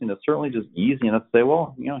expressing, it's certainly just easy enough to say,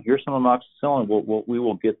 well, here's some amoxicillin. We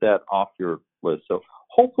will get that off your list. So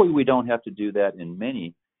hopefully we don't have to do that in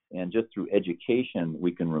many, and just through education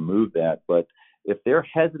we can remove that. But if they're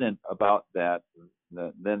hesitant about that,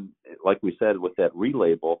 then, like we said, with that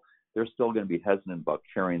relabel, they're still going to be hesitant about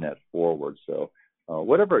carrying that forward. So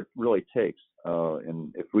whatever it really takes.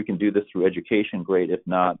 And if we can do this through education, great. If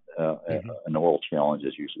not, an oral challenge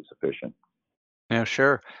is usually sufficient. Yeah,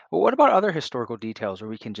 sure. Well, what about other historical details where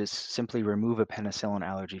we can just simply remove a penicillin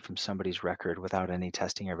allergy from somebody's record without any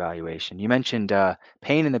testing or evaluation? You mentioned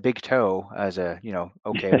pain in the big toe as okay,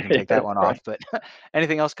 we can take that That's one right. off, but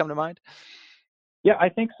anything else come to mind? Yeah, I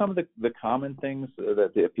think some of the common things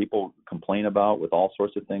that people complain about with all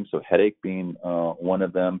sorts of things, so headache being one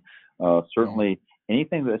of them. Mm. Certainly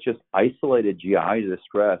anything that's just isolated GI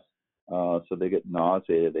distress, so they get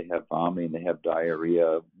nauseated, they have vomiting, they have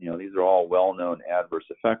diarrhea. These are all well-known adverse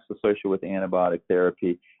effects associated with antibiotic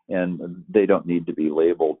therapy, and they don't need to be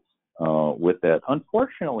labeled with that.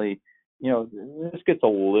 Unfortunately, this gets a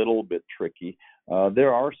little bit tricky.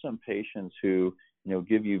 There are some patients who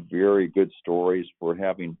give you very good stories for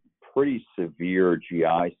having pretty severe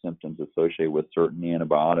GI symptoms associated with certain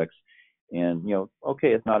antibiotics. And,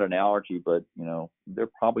 okay, it's not an allergy, but, they're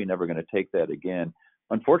probably never going to take that again.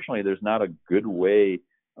 Unfortunately, there's not a good way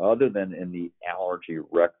other than in the allergy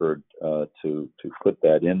record to put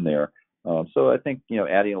that in there. So I think,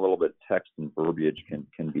 adding a little bit of text and verbiage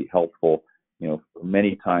can be helpful.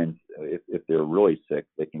 Many times if they're really sick,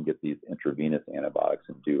 they can get these intravenous antibiotics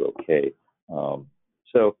and do okay. Um,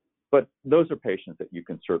 so, but those are patients that you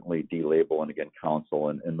can certainly delabel and again counsel,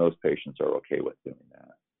 and most patients are okay with doing that.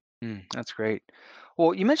 Mm, that's great.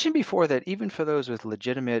 Well, you mentioned before that even for those with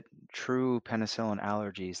legitimate, true penicillin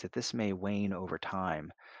allergies, that this may wane over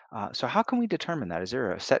time. So how can we determine that? Is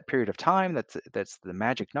there a set period of time that's the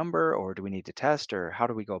magic number, or do we need to test, or how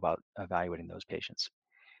do we go about evaluating those patients?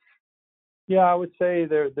 Yeah, I would say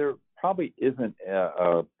there probably isn't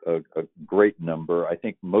a great number. I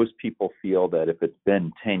think most people feel that if it's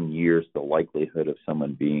been 10 years, the likelihood of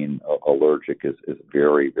someone being allergic is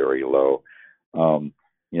very, very low. Um,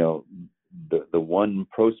 you know, the one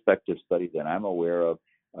prospective study that I'm aware of,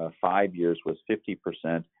 5 years was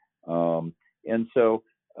 50%. And so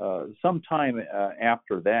sometime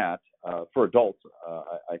after that, for adults,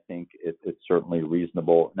 I think it's certainly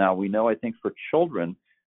reasonable. Now, we know, I think for children,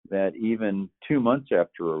 that even 2 months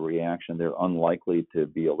after a reaction, they're unlikely to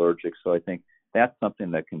be allergic. So I think that's something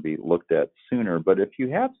that can be looked at sooner. But if you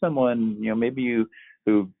have someone, maybe you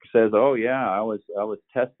who says, "Oh yeah, I was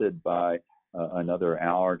tested by another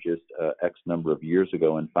allergist X number of years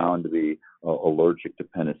ago and found to be allergic to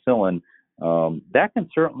penicillin," that can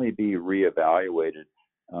certainly be reevaluated.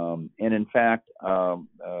 And in fact,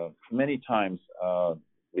 many times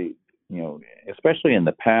the especially in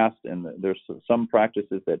the past, and there's some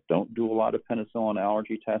practices that don't do a lot of penicillin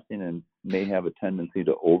allergy testing and may have a tendency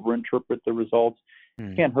to overinterpret the results.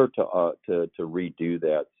 Hmm. Can't hurt to redo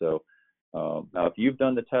that. So now, if you've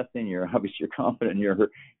done the testing, you're obviously confident in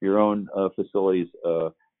your own facility's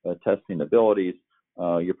testing abilities.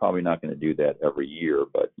 You're probably not going to do that every year,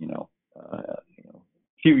 but a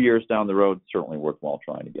few years down the road, certainly worthwhile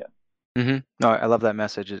trying again. No, I love that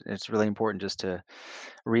message. It's really important just to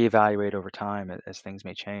reevaluate over time as things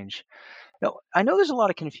may change. Now, I know there's a lot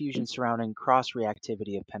of confusion surrounding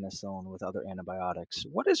cross-reactivity of penicillin with other antibiotics.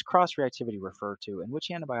 What does cross-reactivity refer to, and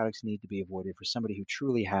which antibiotics need to be avoided for somebody who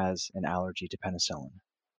truly has an allergy to penicillin?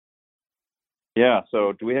 Yeah.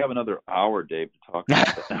 So, do we have another hour, Dave, to talk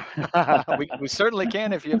about that? We certainly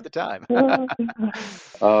can if you have the time.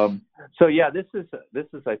 um, so yeah, this is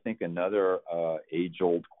I think another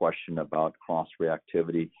age-old question about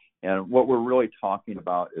cross-reactivity, and what we're really talking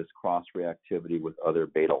about is cross-reactivity with other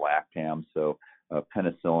beta-lactams. So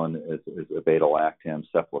penicillin is a beta-lactam,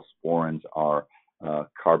 cephalosporins are,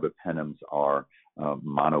 carbapenems are,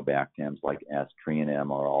 monobactams like aztreonam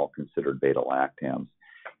are all considered beta-lactams,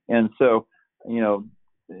 and so you know,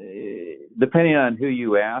 depending on who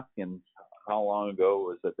you ask and how long ago it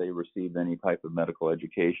was that they received any type of medical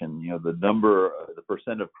education, the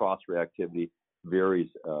percent of cross reactivity varies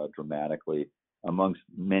dramatically. Amongst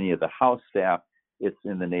many of the house staff, it's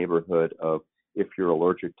in the neighborhood of, if you're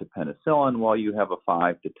allergic to penicillin, well, you have a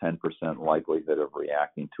 5 to 10% likelihood of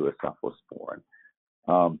reacting to a cephalosporin.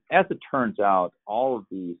 As it turns out, all of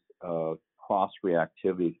these cross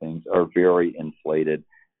reactivity things are very inflated,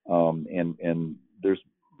 and there's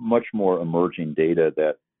much more emerging data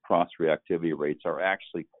that cross reactivity rates are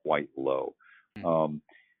actually quite low.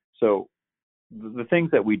 So the things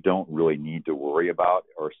that we don't really need to worry about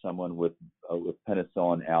are someone with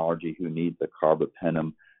penicillin allergy who needs a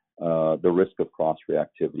carbapenem. The risk of cross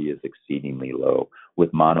reactivity is exceedingly low.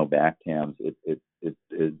 With monobactams, it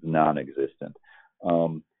is non-existent.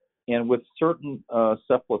 And with certain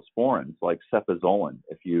cephalosporins like cefazolin,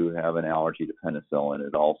 if you have an allergy to penicillin,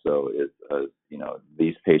 it also is,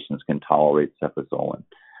 these patients can tolerate cefazolin.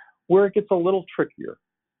 Where it gets a little trickier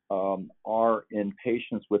are in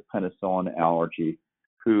patients with penicillin allergy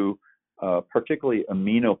who, particularly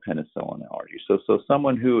aminopenicillin allergy. So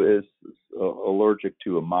someone who is allergic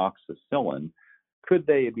to amoxicillin, could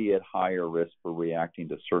they be at higher risk for reacting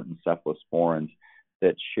to certain cephalosporins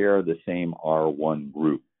that share the same R1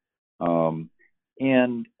 group?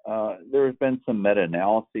 And there have been some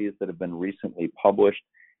meta-analyses that have been recently published,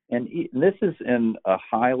 and this is in a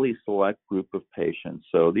highly select group of patients.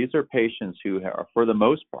 So these are patients who are, for the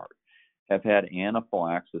most part, have had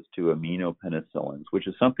anaphylaxis to aminopenicillins, which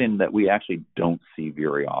is something that we actually don't see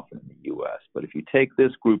very often in the U.S. But if you take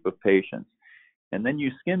this group of patients and then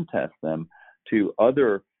you skin test them to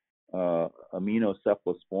other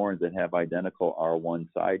aminocephalosporins that have identical R1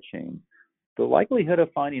 side chains, the likelihood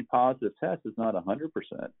of finding positive tests is not 100%.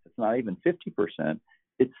 It's not even 50%.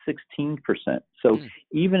 It's 16%. So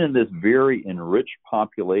even in this very enriched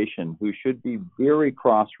population who should be very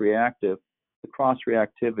cross-reactive, the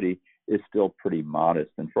cross-reactivity is still pretty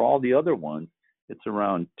modest. And for all the other ones, it's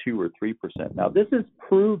around 2 or 3%. Now, this is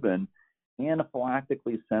proven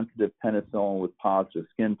anaphylactically sensitive penicillin with positive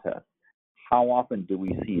skin tests. How often do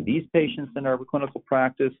we see these patients in our clinical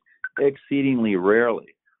practice? Exceedingly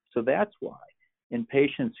rarely. So that's why in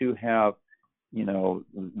patients who have,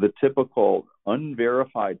 the typical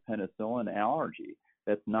unverified penicillin allergy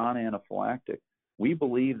that's non-anaphylactic, we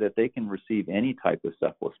believe that they can receive any type of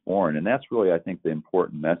cephalosporin. And that's really, I think, the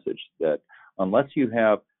important message, that unless you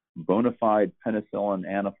have bona fide penicillin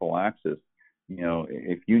anaphylaxis,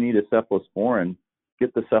 if you need a cephalosporin,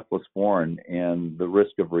 get the cephalosporin, and the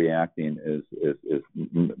risk of reacting is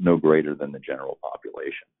no greater than the general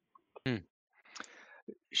population. Hmm.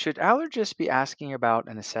 Should allergists be asking about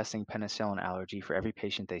and assessing penicillin allergy for every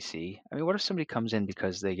patient they see? I mean, what if somebody comes in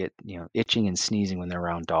because they get, itching and sneezing when they're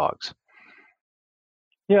around dogs?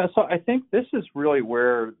 Yeah, so I think this is really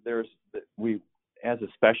where we, as a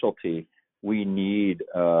specialty, we need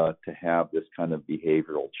to have this kind of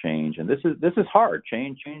behavioral change, and this is hard.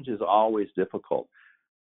 Change is always difficult,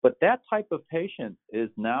 but that type of patient is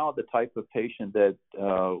now the type of patient that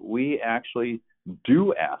we actually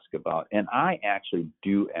do ask about, and I actually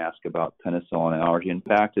do ask about penicillin allergy. In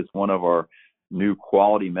fact, it's one of our new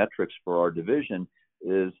quality metrics for our division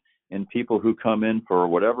is in people who come in for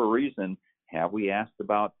whatever reason, have we asked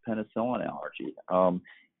about penicillin allergy?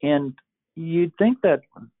 And you'd think that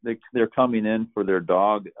they're coming in for their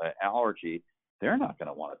dog allergy, they're not going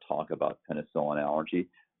to want to talk about penicillin allergy.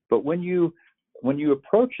 But when you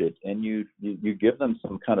approach it and you give them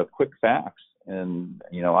some kind of quick facts, and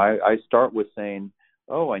I start with saying,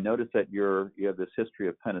 oh, I noticed that you have this history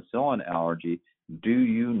of penicillin allergy. Do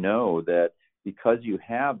you know that because you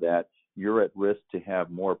have that, you're at risk to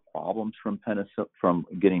have more problems from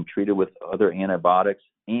getting treated with other antibiotics,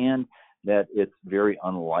 and that it's very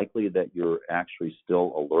unlikely that you're actually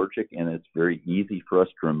still allergic, and it's very easy for us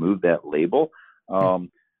to remove that label.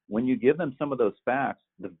 When you give them some of those facts,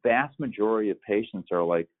 the vast majority of patients are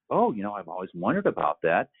like, oh, I've always wondered about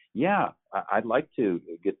that. Yeah, I'd like to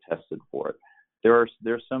get tested for it.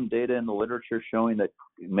 There's some data in the literature showing that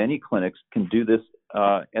many clinics can do this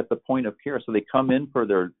at the point of care. So they come in for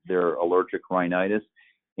their allergic rhinitis,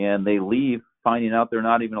 and they leave finding out they're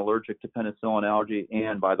not even allergic to penicillin allergy.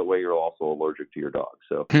 And by the way, you're also allergic to your dog.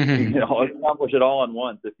 So accomplish it all at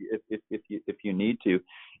once if you need to.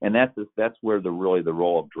 And that's where the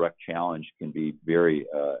role of direct challenge can be very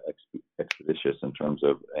expeditious in terms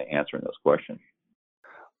of answering those questions.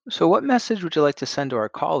 So, what message would you like to send to our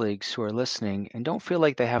colleagues who are listening and don't feel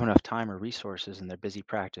like they have enough time or resources in their busy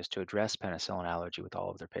practice to address penicillin allergy with all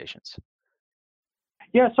of their patients?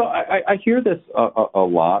 Yeah, so I hear this a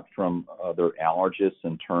lot from other allergists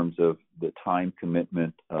in terms of the time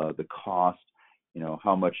commitment, the cost,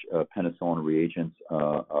 how much penicillin reagents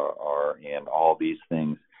are, and all these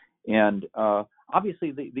things. And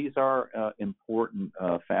obviously, these are important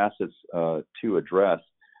facets to address.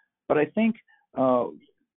 But I think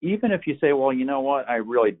even if you say, well, you know what, I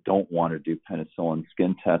really don't want to do penicillin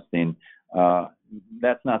skin testing,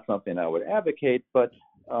 that's not something I would advocate, but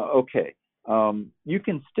okay. You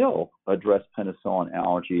can still address penicillin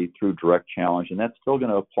allergy through direct challenge, and that's still going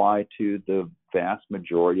to apply to the vast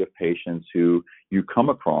majority of patients who you come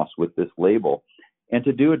across with this label. And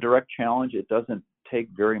to do a direct challenge, it doesn't take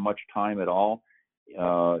very much time at all.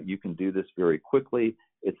 You can do this very quickly.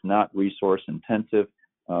 It's not resource intensive,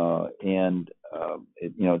 and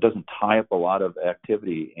it doesn't tie up a lot of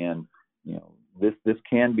activity. And this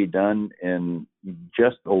can be done in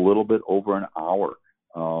just a little bit over an hour.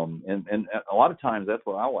 And a lot of times that's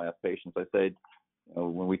what I'll ask patients. I say,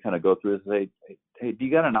 when we kind of go through this, I say, hey, do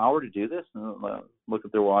you got an hour to do this? And look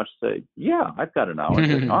at their watch and say, yeah, I've got an hour.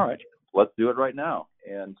 Say, all right, let's do it right now.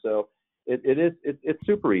 And so it's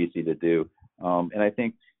super easy to do. And I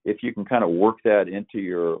think if you can kind of work that into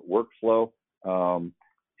your workflow,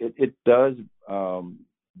 it does,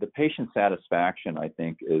 the patient satisfaction, I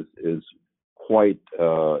think, is quite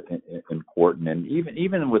important. And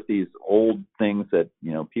even with these old things that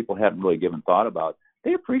people hadn't really given thought about,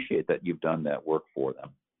 they appreciate that you've done that work for them.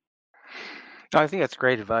 No, I think that's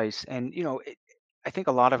great advice. And, I think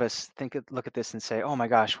a lot of us look at this and say, oh my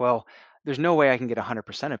gosh, well, there's no way I can get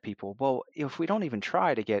 100% of people. Well, if we don't even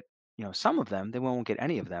try to get, some of them, then we won't get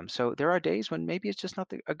any of them. So there are days when maybe it's just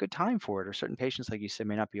not a good time for it, or certain patients, like you said,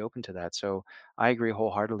 may not be open to that. So I agree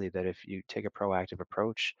wholeheartedly that if you take a proactive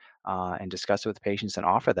approach and discuss it with patients and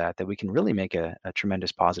offer that we can really make a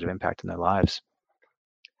tremendous positive impact in their lives.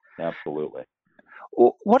 Absolutely.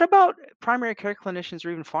 What about primary care clinicians or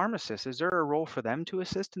even pharmacists? Is there a role for them to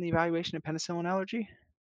assist in the evaluation of penicillin allergy?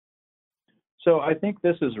 So I think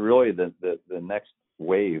this is really the next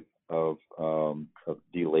wave of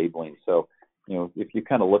delabeling. So, if you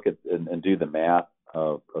kind of look at and do the math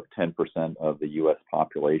of 10% of the U.S.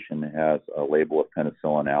 population has a label of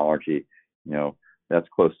penicillin allergy, that's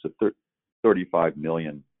close to 35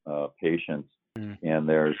 million patients. And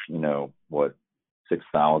there's,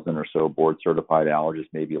 6,000 or so board certified allergists,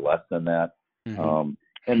 maybe less than that. And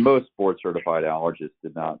most board certified allergists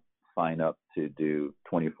did not sign up to do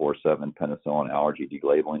 24/7 penicillin allergy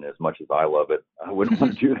delabeling. As much as I love it, I wouldn't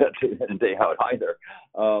want to do that day in and day out either.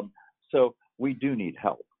 So we do need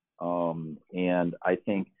help. And I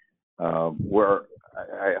think where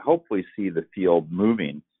I hopefully see the field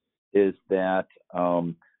moving is that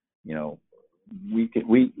you know we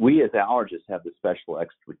as allergists have the special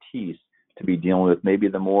expertise to be dealing with maybe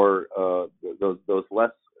the more those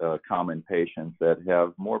less common patients that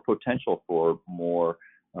have more potential for more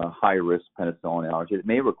high risk penicillin allergy. It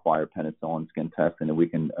may require penicillin skin testing, and we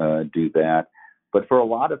can do that. But for a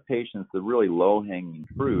lot of patients, the really low hanging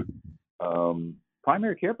fruit,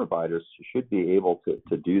 primary care providers should be able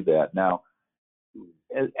to do that. Now,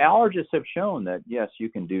 allergists have shown that yes, you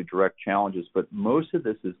can do direct challenges, but most of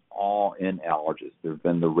this is all in allergists. There have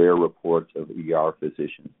been the rare reports of ER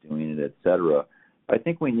physicians doing it, et cetera. I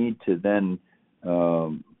think we need to then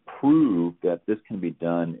prove that this can be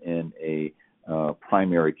done in a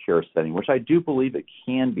primary care setting, which I do believe it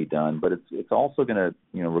can be done, but it's also going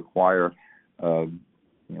to require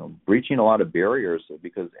breaching a lot of barriers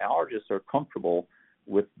because allergists are comfortable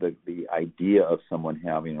with the idea of someone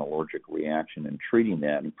having an allergic reaction and treating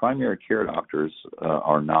that, and primary care doctors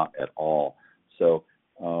are not at all. So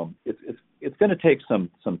it's going to take some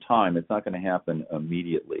time. It's not going to happen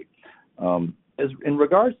immediately. As in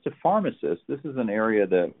regards to pharmacists, this is an area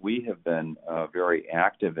that we have been very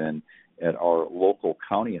active in at our local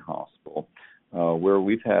county hospital, where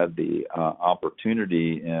we've had the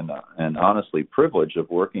opportunity and honestly privilege of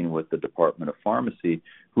working with the Department of Pharmacy,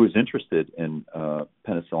 who is interested in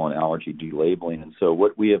penicillin allergy delabeling. And so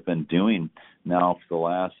what we have been doing now for the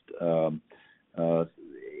last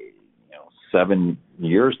 7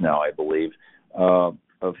 years now, I believe, of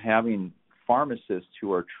having pharmacists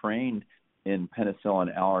who are trained in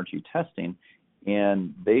penicillin allergy testing,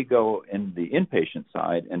 and they go in the inpatient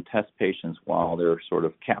side and test patients while they're sort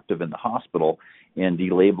of captive in the hospital and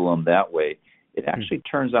delabel them that way. It actually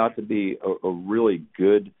turns out to be a really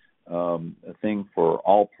good thing for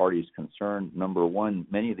all parties concerned. Number one,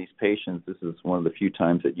 many of these patients, this is one of the few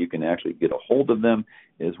times that you can actually get a hold of them,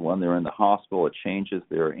 is when they're in the hospital. It changes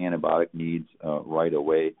their antibiotic needs right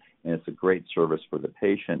away, and it's a great service for the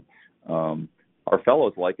patient. Our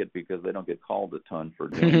fellows like it because they don't get called a ton for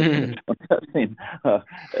doing testing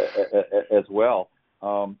as well.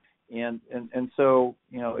 And so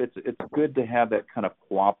it's good to have that kind of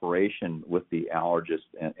cooperation with the allergist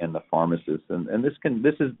and the pharmacist, and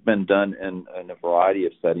this has been done in a variety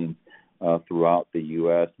of settings throughout the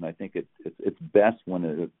U.S. And I think it's best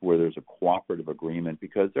where there's a cooperative agreement,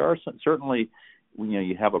 because there are certainly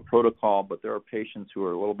you have a protocol, but there are patients who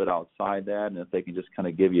are a little bit outside that, and if they can just kind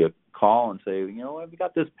of give you a call and say, I've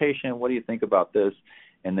got this patient, what do you think about this?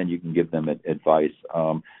 And then you can give them advice.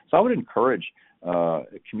 So I would encourage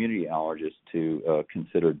community allergists to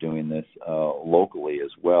consider doing this locally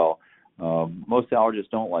as well. Most allergists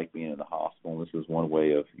don't like being in the hospital, and this is one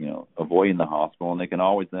way of avoiding the hospital, and they can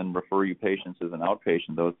always then refer you patients as an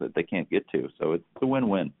outpatient, those that they can't get to. So it's a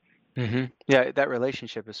win-win. Yeah, that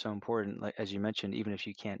relationship is so important. Like as you mentioned, even if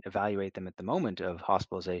you can't evaluate them at the moment of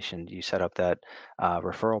hospitalization, you set up that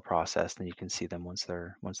referral process, then you can see them once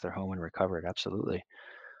they're home and recovered. Absolutely.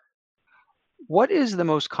 What is the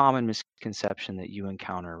most common misconception that you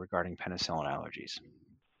encounter regarding penicillin allergies?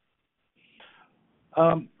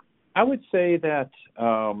 I would say that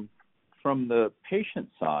from the patient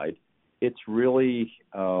side, it's really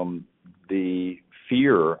the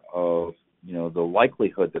fear of the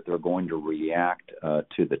likelihood that they're going to react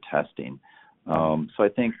to the testing. So I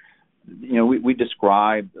think we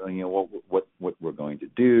described what we're going to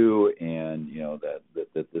do, and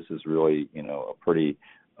that this is really a pretty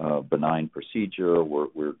benign procedure.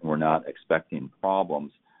 We're not expecting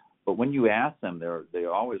problems. But when you ask them, they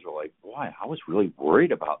always are like, boy, I was really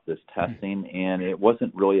worried about this testing, and it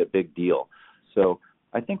wasn't really a big deal. So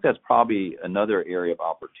I think that's probably another area of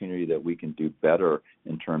opportunity that we can do better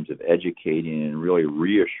in terms of educating and really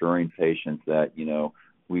reassuring patients that,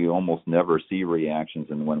 we almost never see reactions,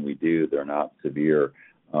 and when we do, they're not severe.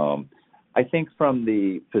 I think from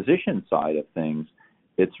the physician side of things,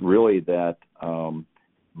 it's really that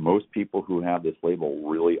most people who have this label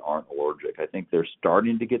really aren't allergic. I think they're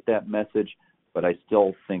starting to get that message, but I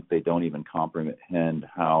still think they don't even comprehend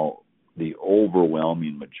how the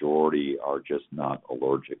overwhelming majority are just not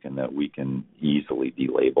allergic, and that we can easily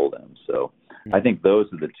delabel them. So I think those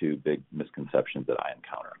are the two big misconceptions that I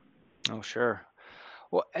encounter. Oh, sure.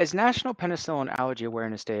 Well, as National Penicillin Allergy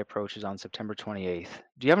Awareness Day approaches on September 28th,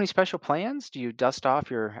 do you have any special plans? Do you dust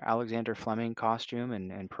off your Alexander Fleming costume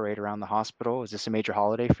and parade around the hospital? Is this a major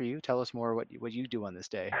holiday for you? Tell us more what you do on this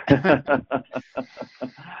day.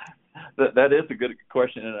 That is a good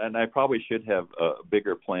question, and I probably should have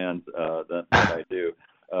bigger plans than I do.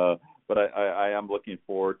 But I am looking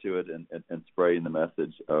forward to it and spreading the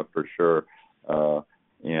message for sure.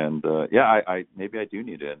 And I maybe I do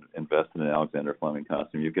need to invest in an Alexander Fleming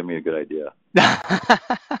costume. You've given me a good idea.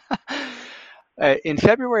 In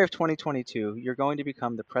February of 2022, you're going to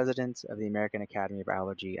become the president of the American Academy of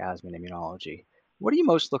Allergy, Asthma, and Immunology. What are you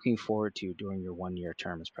most looking forward to during your one-year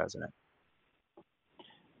term as president?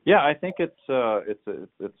 Yeah, I think it's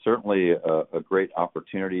certainly a great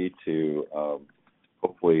opportunity to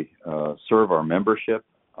hopefully serve our membership.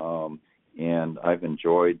 And I've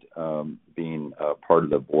enjoyed being part of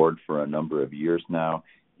the board for a number of years now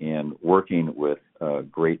and working with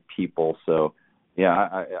great people. So,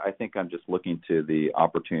 yeah, I think I'm just looking to the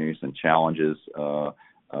opportunities and challenges of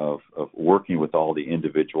working with all the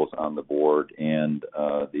individuals on the board and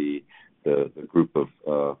the group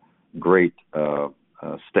of great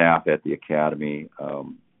staff at the Academy.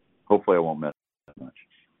 Hopefully I won't miss that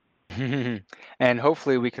much. And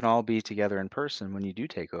hopefully we can all be together in person when you do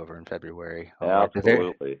take over in February.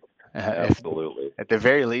 Absolutely. Absolutely. At the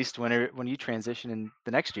very least, when you transition in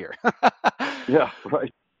the next year. Yeah,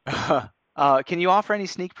 right. Can you offer any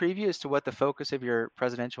sneak preview as to what the focus of your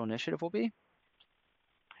presidential initiative will be?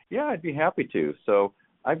 Yeah, I'd be happy to. So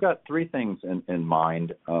I've got three things in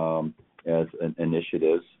mind as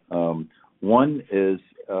initiatives. One is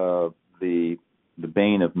the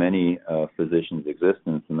bane of many physicians'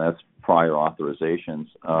 existence, and that's prior authorizations.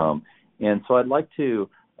 And so I'd like to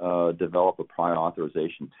develop a prior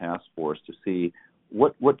authorization task force to see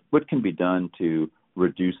what can be done to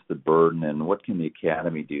reduce the burden, and what can the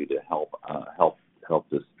Academy do to help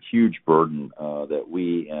this huge burden that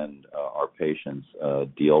we and our patients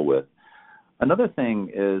deal with. Another thing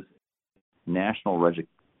is national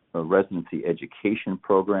residency education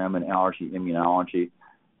program in allergy immunology.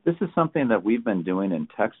 This is something that we've been doing in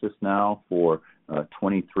Texas now for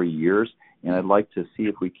 23 years, and I'd like to see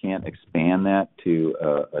if we can't expand that to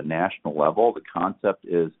a national level. The concept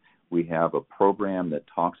is we have a program that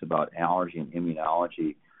talks about allergy and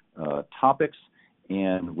immunology topics,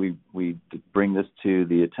 and we bring this to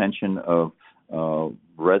the attention of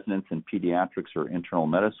residents in pediatrics or internal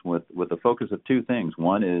medicine with a focus of two things.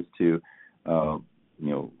 One is to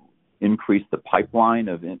increase the pipeline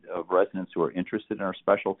of residents who are interested in our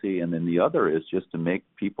specialty, and then the other is just to make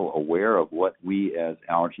people aware of what we as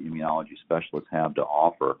allergy immunology specialists have to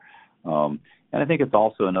offer. And I think it's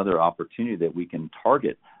also another opportunity that we can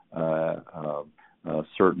target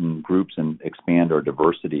certain groups and expand our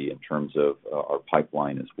diversity in terms of our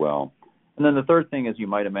pipeline as well. And then the third thing, as you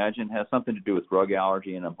might imagine, has something to do with drug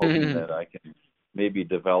allergy, and I'm hoping that I can maybe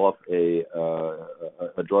develop a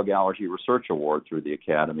drug allergy research award through the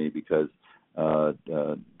Academy, because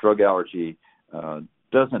drug allergy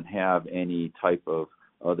doesn't have any type of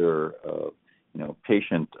other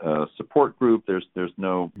patient support group. There's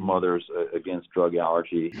no Mothers Against Drug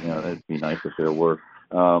Allergy. It'd be nice if there were.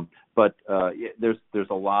 But there's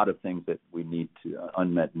a lot of things that we need to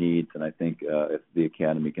unmet needs, and I think if the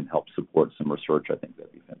Academy can help support some research, I think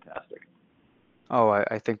that'd be fantastic. Oh,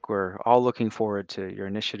 I think we're all looking forward to your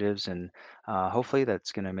initiatives, and hopefully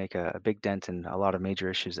that's going to make a big dent in a lot of major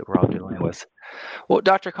issues that we're all dealing with. Well,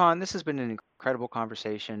 Dr. Kahn, this has been an incredible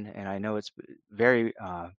conversation, and I know it's very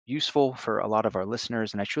useful for a lot of our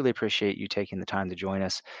listeners, and I truly appreciate you taking the time to join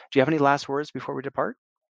us. Do you have any last words before we depart?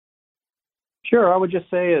 Sure. I would just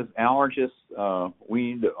say, as allergists,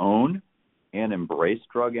 we need to own and embrace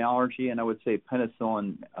drug allergy, and I would say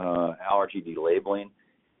penicillin allergy delabeling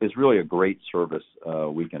is really a great service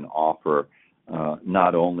we can offer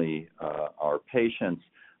not only our patients,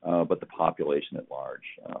 but the population at large.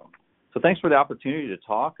 So thanks for the opportunity to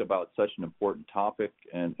talk about such an important topic,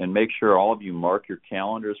 and make sure all of you mark your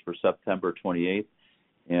calendars for September 28th,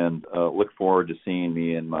 and look forward to seeing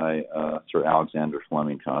me in my Sir Alexander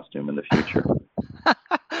Fleming costume in the future.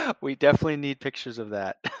 We definitely need pictures of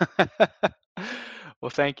that. Well,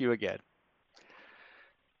 thank you again.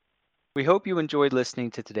 We hope you enjoyed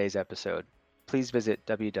listening to today's episode. Please visit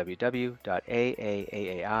www.aaai.org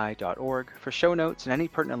for show notes and any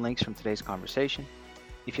pertinent links from today's conversation.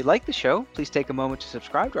 If you like the show, please take a moment to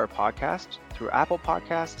subscribe to our podcast through Apple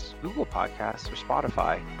Podcasts, Google Podcasts, or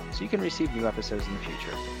Spotify so you can receive new episodes in the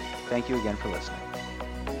future. Thank you again for listening.